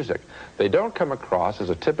their music. They don't come across as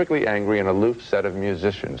a typically angry and aloof set of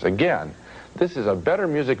musicians. Again, this is a better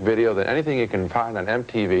music video than anything you can find on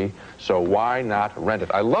MTV, so why not rent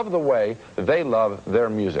it? I love the way they love their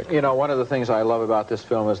music. You know, one of the things I love about this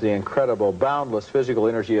film is the incredible, boundless physical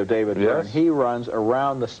energy of David Byrne. He runs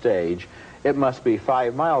around the stage. It must be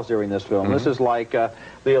 5 miles during this film. This is like the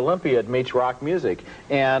Olympiad meets rock music.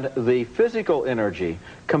 And the physical energy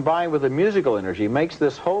combined with the musical energy makes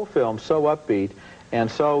this whole film so upbeat and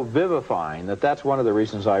so vivifying that's one of the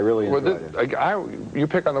reasons I really enjoyed it. You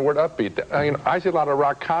pick on the word upbeat. I see a lot of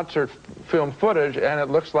rock concert film footage, and it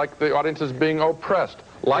looks like the audience is being oppressed.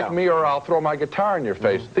 Like me, or I'll throw my guitar in your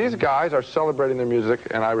face. These guys are celebrating their music,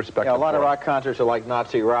 and I respect them. A lot of rock concerts are like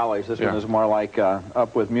Nazi rallies. This one is more like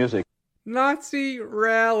up with music. Nazi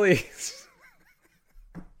rallies.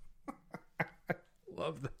 I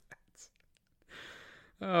love that.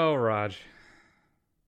 Oh, Raj.